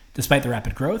 Despite the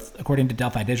rapid growth, according to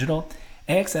Delphi Digital,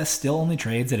 AXS still only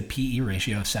trades at a PE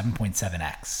ratio of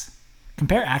 7.7x.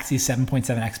 Compare Axie's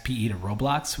 7.7x PE to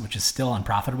Roblox, which is still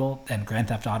unprofitable, and Grand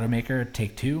Theft Auto maker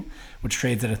Take-Two, which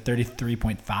trades at a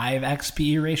 33.5x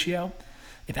PE ratio.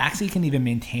 If Axie can even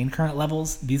maintain current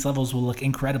levels, these levels will look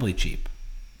incredibly cheap.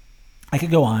 I could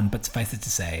go on, but suffice it to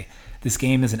say, this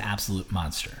game is an absolute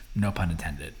monster, no pun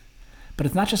intended. But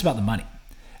it's not just about the money.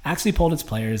 Axie polled its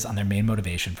players on their main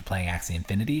motivation for playing Axie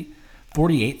Infinity.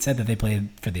 48 said that they played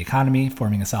for the economy,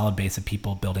 forming a solid base of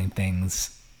people building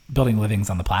livings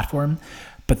on the platform,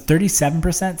 but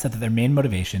 37% said that their main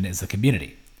motivation is the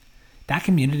community. That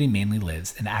community mainly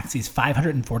lives in Axie's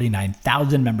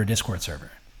 549,000 member Discord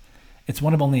server. It's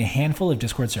one of only a handful of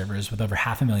Discord servers with over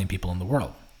 500,000 people in the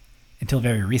world. Until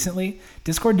very recently,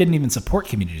 Discord didn't even support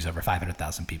communities over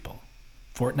 500,000 people.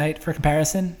 Fortnite, for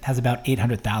comparison, has about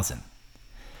 800,000.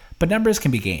 But numbers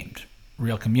can be gamed.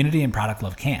 Real community and product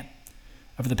love can't.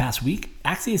 Over the past week,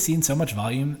 Axie has seen so much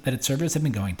volume that its servers have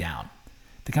been going down.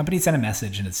 The company sent a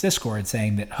message in its Discord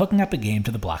saying that hooking up a game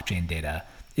to the blockchain data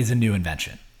is a new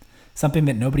invention, something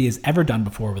that nobody has ever done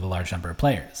before with a large number of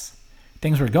players.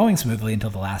 Things were going smoothly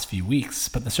until the last few weeks,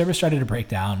 but the server started to break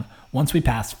down once we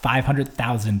passed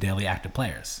 500,000 daily active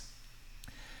players.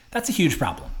 That's a huge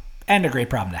problem, and a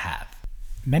great problem to have.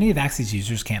 Many of Axie's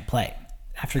users can't play.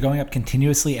 After going up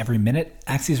continuously every minute,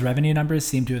 Axie's revenue numbers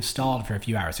seem to have stalled for a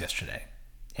few hours yesterday.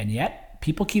 And yet,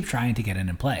 people keep trying to get in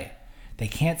and play. They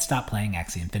can't stop playing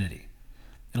Axie Infinity.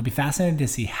 It'll be fascinating to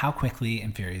see how quickly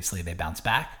and furiously they bounce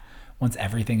back once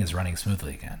everything is running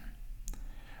smoothly again.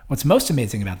 What's most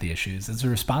amazing about the issues is the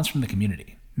response from the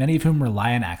community. many of whom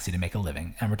rely on Axie to make a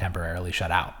living and were temporarily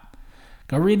shut out.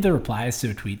 Go read the replies to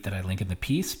a tweet that I link in the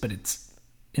piece, but it's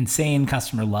insane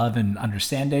customer love and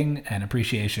understanding and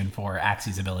appreciation for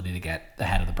Axie's ability to get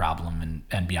ahead of the problem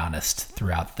and be honest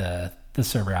throughout the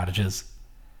server outages.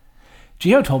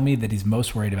 Jiho told me that he's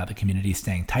most worried about the community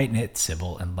staying tight-knit,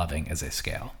 civil, and loving as they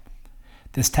scale.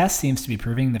 This test seems to be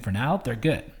proving that for now, they're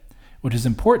good, which is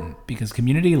important because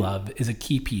community love is a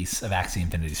key piece of Axie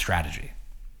Infinity's strategy.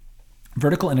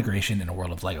 Vertical integration in a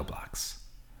world of Lego blocks.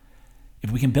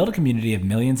 If we can build a community of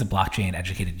millions of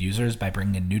blockchain-educated users by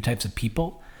bringing in new types of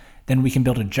people, then we can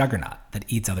build a juggernaut that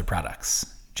eats other products.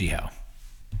 Jiho.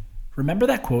 Remember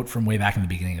that quote from way back in the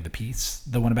beginning of the piece?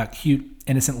 The one about cute,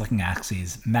 innocent-looking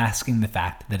Axies masking the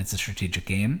fact that it's a strategic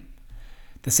game?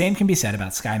 The same can be said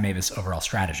about Sky Mavis' overall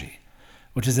strategy,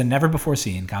 which is a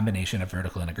never-before-seen combination of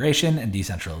vertical integration and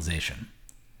decentralization.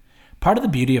 Part of the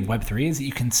beauty of Web3 is that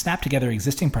you can snap together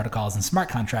existing protocols and smart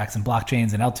contracts and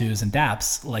blockchains and L2s and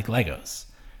dApps like Legos.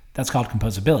 That's called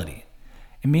composability.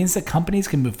 It means that companies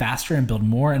can move faster and build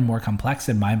more and more complex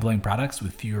and mind-blowing products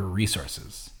with fewer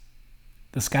resources.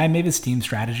 The Sky Mavis team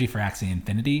strategy for Axie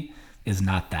Infinity is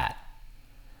not that.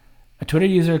 A Twitter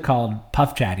user called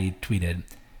PuffChatty tweeted,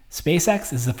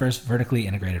 SpaceX is the first vertically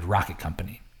integrated rocket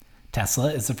company.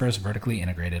 Tesla is the first vertically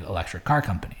integrated electric car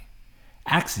company.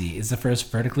 Axie is the first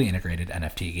vertically integrated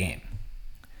NFT game.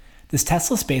 This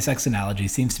Tesla SpaceX analogy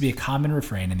seems to be a common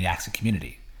refrain in the Axie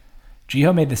community.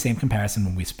 Jiho made the same comparison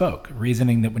when we spoke,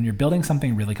 reasoning that when you're building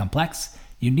something really complex,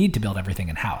 you need to build everything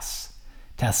in-house.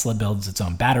 Tesla builds its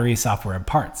own battery, software, and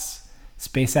parts.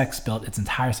 SpaceX built its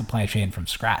entire supply chain from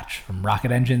scratch, from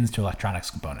rocket engines to electronics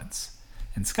components.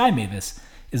 And Sky Mavis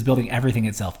is building everything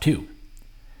itself too.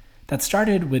 That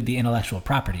started with the intellectual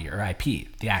property, or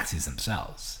IP, the Axies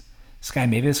themselves. Sky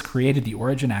Mavis created the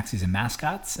origin Axies and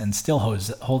mascots and still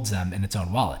holds them in its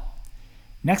own wallet.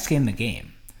 Next came the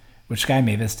game, which Sky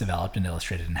Mavis developed and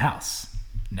illustrated in-house.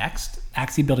 Next,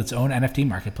 Axie built its own NFT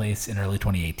marketplace in early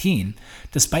 2018,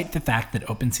 despite the fact that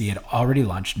OpenSea had already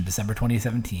launched in December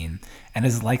 2017 and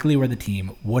is likely where the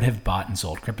team would have bought and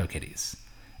sold CryptoKitties.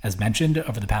 As mentioned,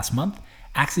 over the past month,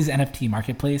 Axie's NFT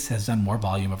marketplace has done more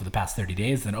volume over the past 30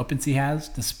 days than OpenSea has,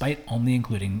 despite only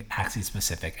including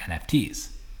Axie-specific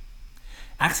NFTs.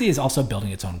 Axie is also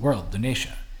building its own world,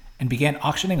 Lunatia, and began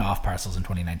auctioning off parcels in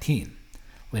 2019.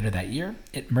 Later that year,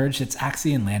 it merged its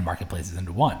Axie and land marketplaces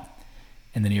into one.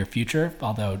 In the near future,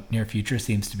 although near future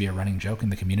seems to be a running joke in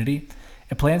the community,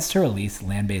 it plans to release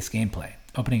land-based gameplay,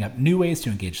 opening up new ways to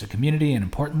engage the community and,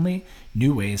 importantly,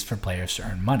 new ways for players to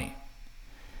earn money.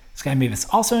 Sky Mavis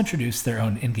also introduced their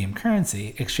own in-game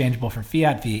currency, exchangeable for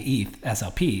fiat via ETH,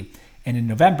 SLP, and in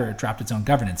November dropped its own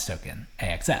governance token,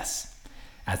 AXS.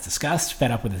 As discussed,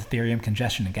 fed up with Ethereum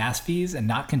congestion and gas fees, and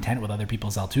not content with other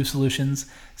people's L2 solutions,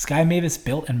 Sky Mavis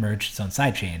built and merged its own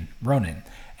sidechain, Ronin,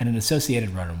 and an associated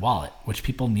Ronin wallet, which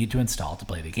people need to install to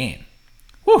play the game.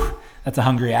 Whew, that's a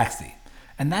hungry Axie.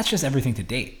 And that's just everything to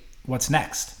date. What's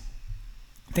next?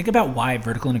 Think about why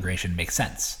vertical integration makes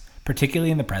sense,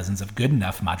 particularly in the presence of good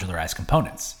enough modularized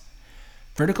components.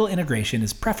 Vertical integration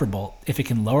is preferable if it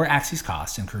can lower Axie's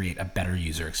costs and create a better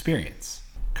user experience.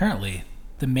 Currently,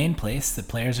 the main place that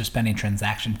players are spending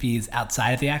transaction fees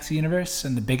outside of the Axie universe,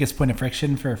 and the biggest point of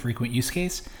friction for a frequent use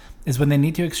case, is when they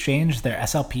need to exchange their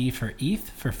SLP for ETH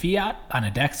for fiat on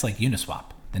a DEX like Uniswap.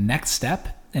 The next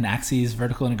step in Axie's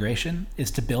vertical integration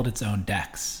is to build its own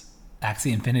DEX.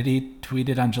 Axie Infinity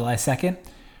tweeted on July 2nd,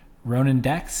 Ronin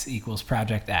DEX equals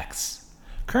Project X.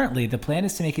 Currently, the plan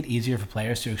is to make it easier for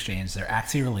players to exchange their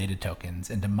Axie-related tokens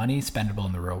into money spendable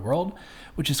in the real world,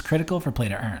 which is critical for play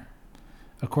to earn.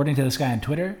 According to this guy on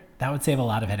Twitter, that would save a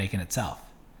lot of headache in itself.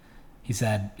 He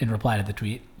said, in reply to the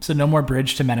tweet, so no more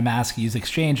bridge to MetaMask, use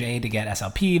exchange A to get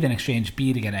SLP, then exchange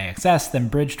B to get AXS, then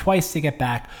bridge twice to get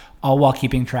back, all while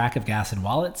keeping track of gas and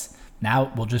wallets. Now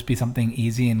it will just be something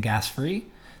easy and gas-free.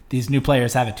 These new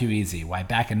players have it too easy. Why,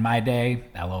 back in my day,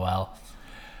 LOL.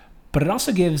 But it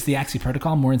also gives the Axie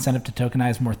protocol more incentive to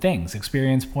tokenize more things,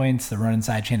 experience points, the Ronin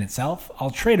sidechain itself,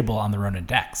 all tradable on the Ronin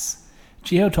DEX.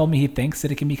 Jiho told me he thinks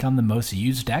that it can become the most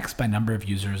used DEX by number of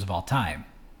users of all time.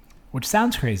 Which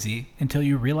sounds crazy until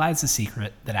you realize the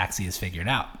secret that Axie has figured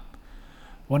out.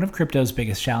 One of crypto's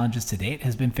biggest challenges to date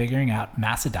has been figuring out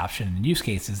mass adoption and use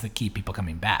cases that keep people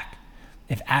coming back.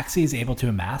 If Axie is able to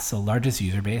amass the largest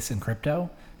user base in crypto,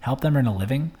 help them earn a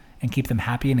living, and keep them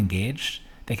happy and engaged,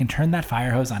 they can turn that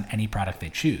fire hose on any product they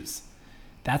choose.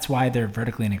 That's why they're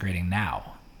vertically integrating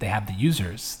now. They have the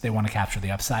users, they want to capture the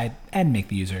upside, and make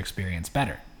the user experience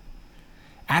better.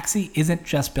 Axie isn't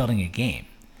just building a game.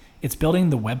 It's building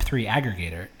the Web3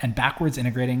 aggregator and backwards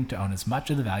integrating to own as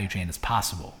much of the value chain as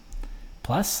possible.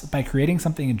 Plus, by creating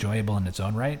something enjoyable in its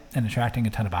own right and attracting a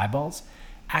ton of eyeballs,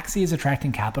 Axie is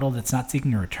attracting capital that's not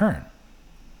seeking a return.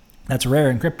 That's rare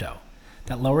in crypto.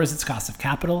 That lowers its cost of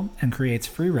capital and creates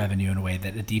free revenue in a way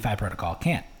that a DeFi protocol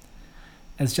can't.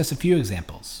 As just a few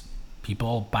examples,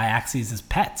 people buy Axies as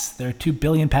pets. There are 2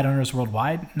 billion pet owners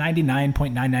worldwide,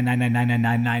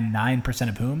 99.9999999%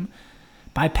 of whom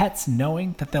buy pets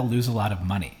knowing that they'll lose a lot of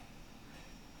money.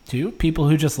 2, people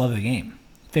who just love the game.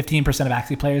 15% of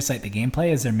Axie players cite the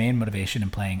gameplay as their main motivation in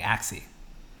playing Axie.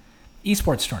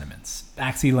 Esports tournaments.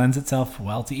 Axie lends itself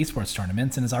well to esports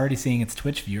tournaments and is already seeing its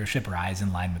Twitch viewership rise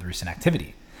in line with recent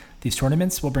activity. These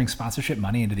tournaments will bring sponsorship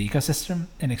money into the ecosystem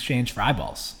in exchange for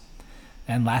eyeballs.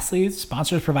 And lastly,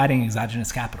 sponsors providing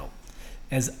exogenous capital.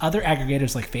 As other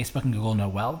aggregators like Facebook and Google know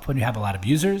well, when you have a lot of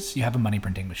users, you have a money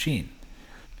printing machine.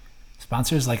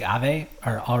 Sponsors like Aave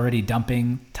are already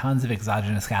dumping tons of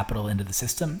exogenous capital into the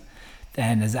system,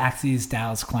 and as Axie's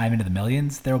DAOs climb into the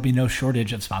millions, there will be no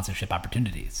shortage of sponsorship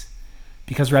opportunities.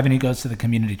 Because revenue goes to the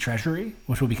community treasury,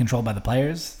 which will be controlled by the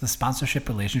players, the sponsorship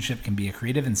relationship can be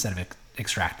accretive instead of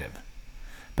extractive.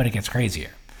 But it gets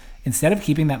crazier. Instead of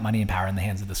keeping that money and power in the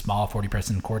hands of the small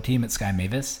 40-person core team at Sky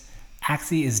Mavis,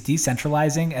 Axie is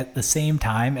decentralizing at the same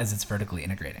time as it's vertically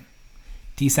integrating.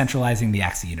 Decentralizing the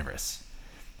Axie universe.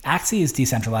 Axie is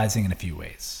decentralizing in a few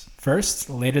ways. First,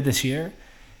 later this year,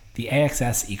 the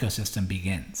AXS ecosystem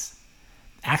begins.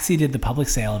 Axie did the public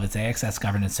sale of its AXS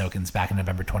governance tokens back in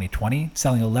November 2020,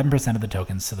 selling 11% of the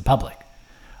tokens to the public.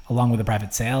 Along with a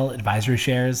private sale, advisory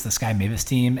shares, the Sky Mavis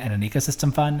team, and an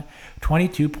ecosystem fund,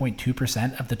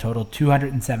 22.2% of the total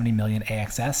 270 million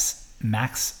AXS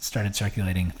max started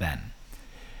circulating then.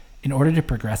 In order to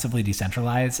progressively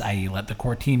decentralize, i.e. let the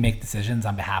core team make decisions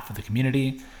on behalf of the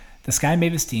community, the Sky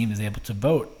Mavis team is able to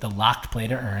vote the locked play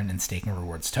to earn and staking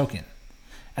rewards token.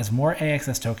 As more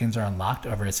AXS tokens are unlocked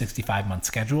over a 65-month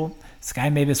schedule, Sky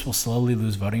Mavis will slowly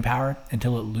lose voting power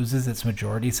until it loses its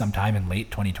majority sometime in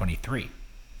late 2023.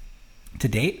 To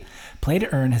date, play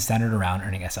to earn has centered around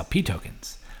earning SLP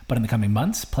tokens, but in the coming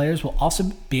months, players will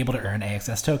also be able to earn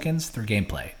AXS tokens through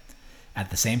gameplay. At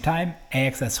the same time,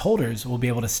 AXS holders will be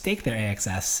able to stake their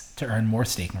AXS to earn more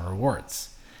staking rewards,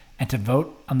 and to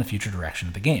vote on the future direction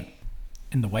of the game.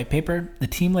 In the white paper, the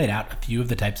team laid out a few of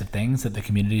the types of things that the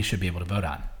community should be able to vote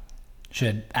on.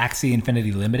 Should Axie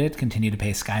Infinity Limited continue to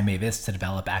pay Sky Mavis to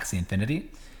develop Axie Infinity?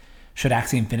 Should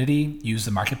Axie Infinity use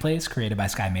the marketplace created by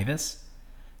Sky Mavis?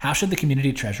 How should the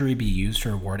community treasury be used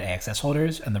to reward AXS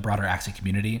holders and the broader Axie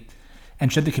community?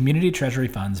 And should the community treasury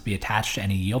funds be attached to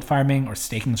any yield farming or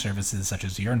staking services such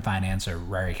as Yearn Finance or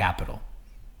Rari Capital?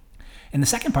 In the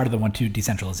second part of the 1-2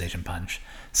 decentralization punch,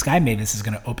 Sky Mavis is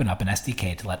going to open up an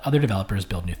SDK to let other developers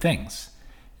build new things.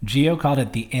 Geo called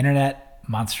it the Internet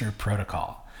Monster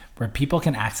Protocol, where people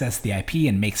can access the IP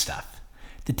and make stuff.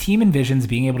 The team envisions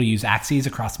being able to use Axies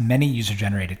across many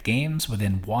user-generated games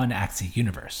within one Axie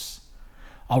universe.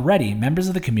 Already, members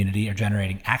of the community are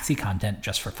generating Axie content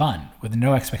just for fun, with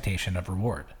no expectation of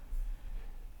reward.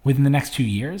 Within the next 2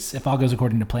 years, if all goes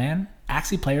according to plan,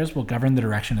 Axie players will govern the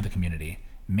direction of the community,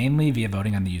 mainly via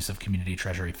voting on the use of community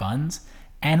treasury funds,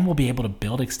 and will be able to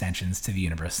build extensions to the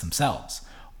universe themselves,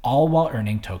 all while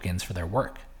earning tokens for their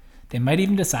work. They might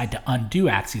even decide to undo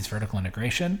Axie's vertical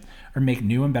integration or make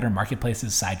new and better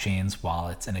marketplaces, sidechains,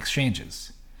 wallets, and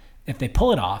exchanges. If they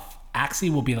pull it off,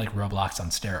 Axie will be like Roblox on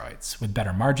steroids, with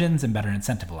better margins and better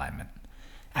incentive alignment.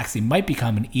 Axie might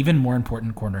become an even more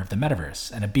important corner of the metaverse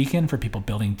and a beacon for people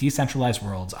building decentralized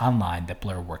worlds online that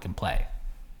blur work and play.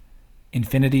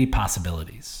 Infinity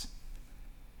possibilities.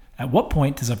 At what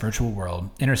point does a virtual world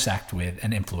intersect with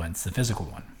and influence the physical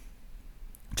one?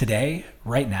 Today,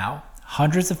 right now,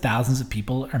 hundreds of thousands of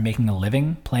people are making a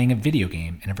living playing a video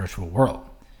game in a virtual world.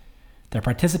 They're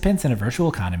participants in a virtual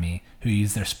economy who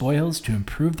use their spoils to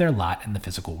improve their lot in the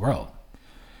physical world.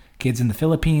 Kids in the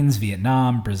Philippines,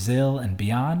 Vietnam, Brazil, and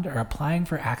beyond are applying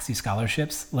for Axie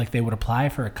scholarships like they would apply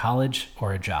for a college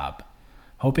or a job,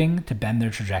 hoping to bend their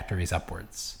trajectories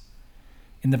upwards.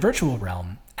 In the virtual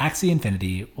realm, Axie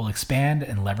Infinity will expand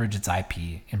and leverage its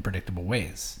IP in predictable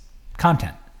ways.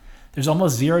 Content. There's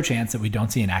almost zero chance that we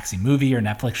don't see an Axie movie or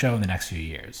Netflix show in the next few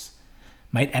years.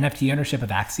 Might NFT ownership of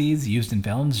Axies used in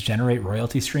films generate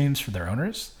royalty streams for their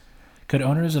owners? Could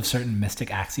owners of certain mystic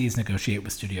Axies negotiate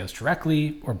with studios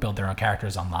directly or build their own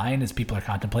characters online as people are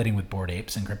contemplating with Bored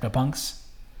Apes and CryptoPunks?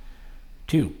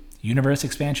 2. Universe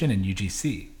expansion and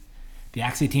UGC. The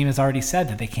Axie team has already said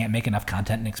that they can't make enough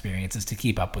content and experiences to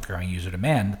keep up with growing user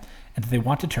demand, and that they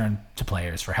want to turn to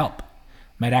players for help.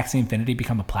 Might Axie Infinity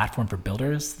become a platform for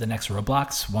builders, the next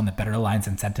Roblox, one that better aligns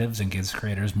incentives and gives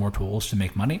creators more tools to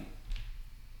make money?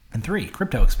 And 3,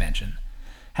 crypto expansion.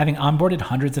 Having onboarded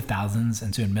hundreds of thousands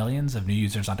and soon millions of new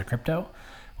users onto crypto,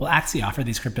 will Axie offer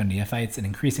these crypto neophytes an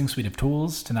increasing suite of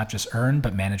tools to not just earn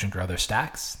but manage and grow their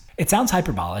stacks? It sounds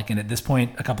hyperbolic, and at this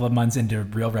point, a couple of months into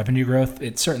real revenue growth,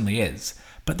 it certainly is.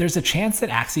 But there's a chance that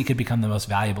Axie could become the most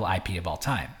valuable IP of all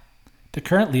time. The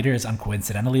current leader is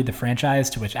uncoincidentally the franchise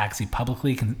to which Axie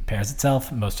publicly compares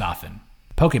itself most often,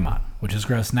 Pokemon, which has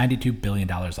grossed $92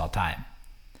 billion all time.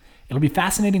 It'll be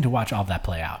fascinating to watch all of that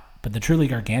play out, but the truly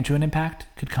gargantuan impact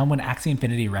could come when Axie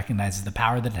Infinity recognizes the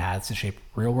power that it has to shape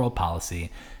real-world policy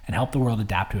and help the world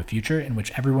adapt to a future in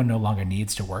which everyone no longer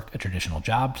needs to work a traditional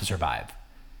job to survive.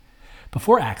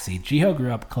 Before Axie, Jiho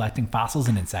grew up collecting fossils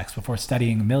and insects before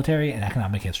studying military and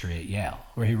economic history at Yale,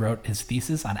 where he wrote his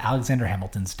thesis on Alexander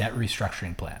Hamilton's debt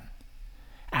restructuring plan.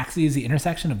 Axie is the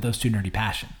intersection of those two nerdy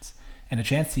passions, and a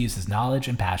chance to use his knowledge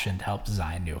and passion to help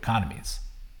design new economies.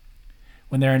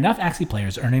 When there are enough Axie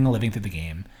players earning a living through the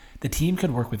game, the team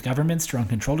could work with governments to run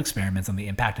controlled experiments on the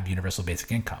impact of universal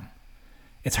basic income.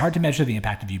 It's hard to measure the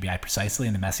impact of UBI precisely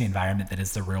in the messy environment that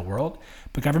is the real world,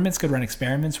 but governments could run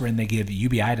experiments wherein they give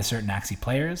UBI to certain Axie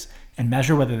players and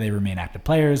measure whether they remain active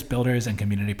players, builders, and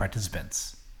community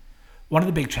participants. One of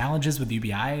the big challenges with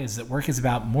UBI is that work is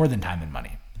about more than time and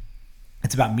money.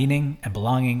 It's about meaning and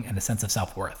belonging and a sense of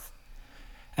self-worth.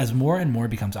 As more and more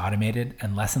becomes automated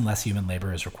and less human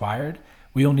labor is required,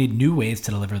 we will need new ways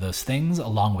to deliver those things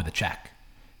along with a check.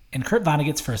 In Kurt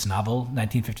Vonnegut's first novel,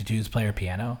 1952's Player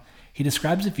Piano, he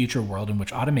describes a future world in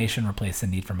which automation replaces the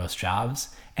need for most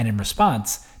jobs, and in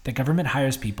response, the government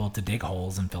hires people to dig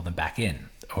holes and fill them back in,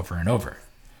 over and over.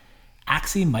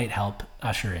 Axie might help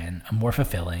usher in a more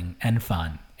fulfilling and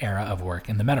fun era of work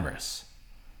in the metaverse.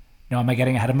 Now, am I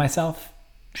getting ahead of myself?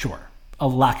 Sure. A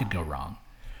lot could go wrong.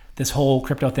 This whole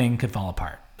crypto thing could fall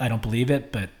apart. I don't believe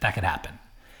it, but that could happen.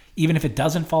 Even if it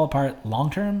doesn't fall apart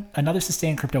long-term, another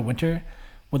sustained crypto winter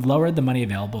would lower the money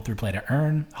available through play to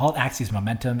earn, halt Axie's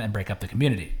momentum, and break up the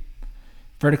community.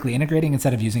 Vertically integrating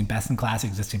instead of using best-in-class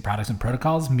existing products and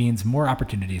protocols means more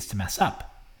opportunities to mess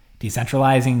up.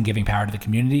 Decentralizing and giving power to the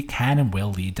community can and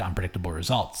will lead to unpredictable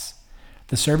results.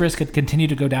 The servers could continue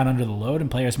to go down under the load,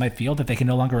 and players might feel that they can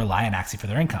no longer rely on Axie for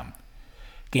their income.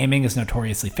 Gaming is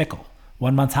notoriously fickle.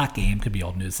 1 month's hot game could be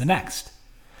old news the next.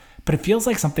 But it feels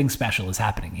like something special is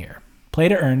happening here. Play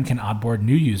to Earn can onboard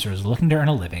new users looking to earn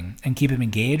a living and keep them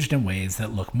engaged in ways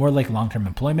that look more like long-term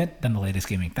employment than the latest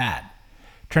gaming fad.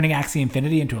 Turning Axie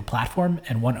Infinity into a platform,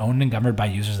 and one owned and governed by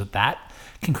users at that,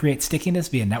 can create stickiness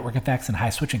via network effects and high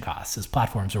switching costs, as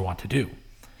platforms are wont to do.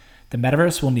 The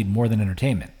metaverse will need more than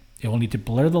entertainment. It will need to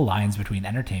blur the lines between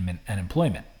entertainment and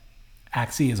employment.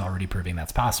 Axie is already proving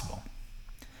that's possible.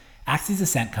 Axie's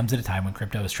ascent comes at a time when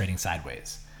crypto is trading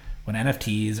sideways, when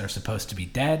NFTs are supposed to be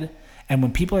dead, and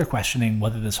when people are questioning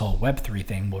whether this whole Web3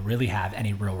 thing will really have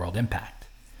any real-world impact.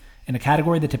 In a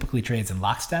category that typically trades in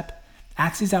lockstep,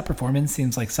 Axie's outperformance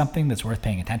seems like something that's worth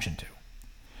paying attention to.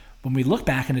 When we look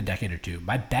back in a decade or two,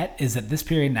 my bet is that this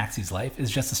period in Axie's life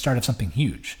is just the start of something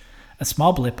huge, a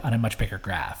small blip on a much bigger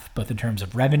graph, both in terms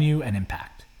of revenue and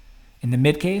impact. In the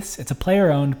mid case, it's a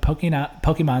player-owned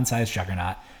Pokemon-sized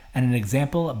juggernaut and an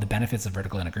example of the benefits of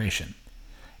vertical integration.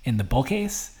 In the bull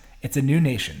case, it's a new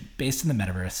nation based in the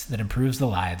metaverse that improves the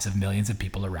lives of millions of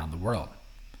people around the world.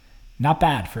 Not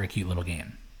bad for a cute little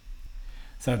game.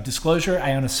 So, disclosure,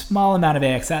 I own a small amount of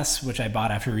AXS, which I bought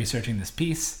after researching this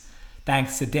piece.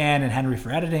 Thanks to Dan and Henry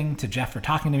for editing, to Jeff for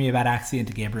talking to me about Axie, and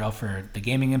to Gabriel for the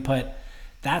gaming input.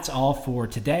 That's all for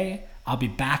today. I'll be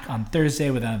back on Thursday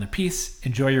with another piece.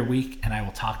 Enjoy your week, and I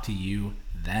will talk to you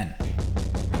then.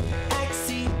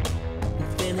 Axie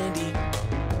Infinity.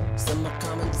 Some are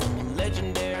common, some are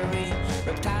legendary.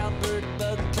 Reptile, bird,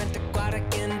 bug, plant, aquatic,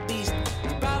 and beast.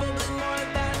 There's probably more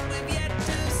that we've yet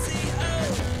to see.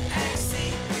 Oh,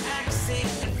 Axie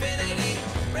Infinity.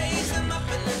 Raise them up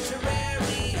in the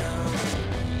terrarium.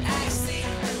 Axie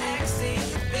Infinity.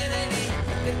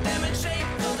 Get them in shape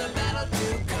for the battle to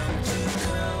come.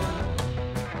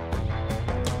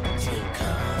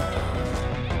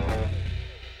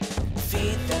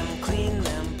 Feed them, clean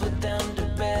them, put them to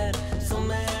bed. So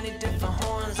many different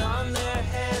horns on their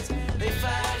heads. They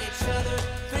fight each other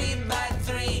 3 by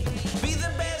 3. Be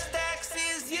the best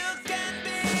Axies you can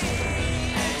be.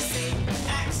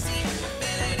 Axie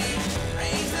Infinity.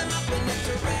 Raise them up in the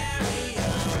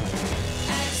terrarium.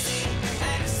 Axie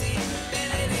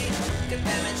Infinity. Get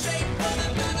them in shape for the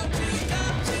battle to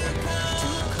come.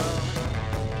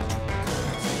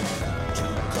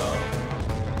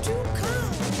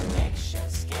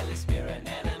 Scaly spirit,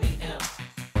 enemy imp.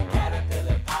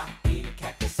 Caterpillar, poppy,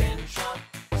 cactus and trunk.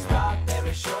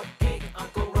 Strawberry shortcake,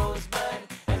 Uncle Rosebud.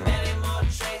 And many more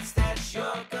traits that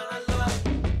you're gonna love.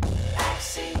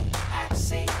 Axie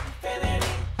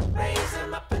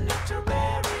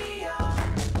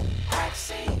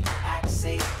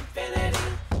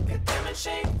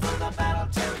for the battle.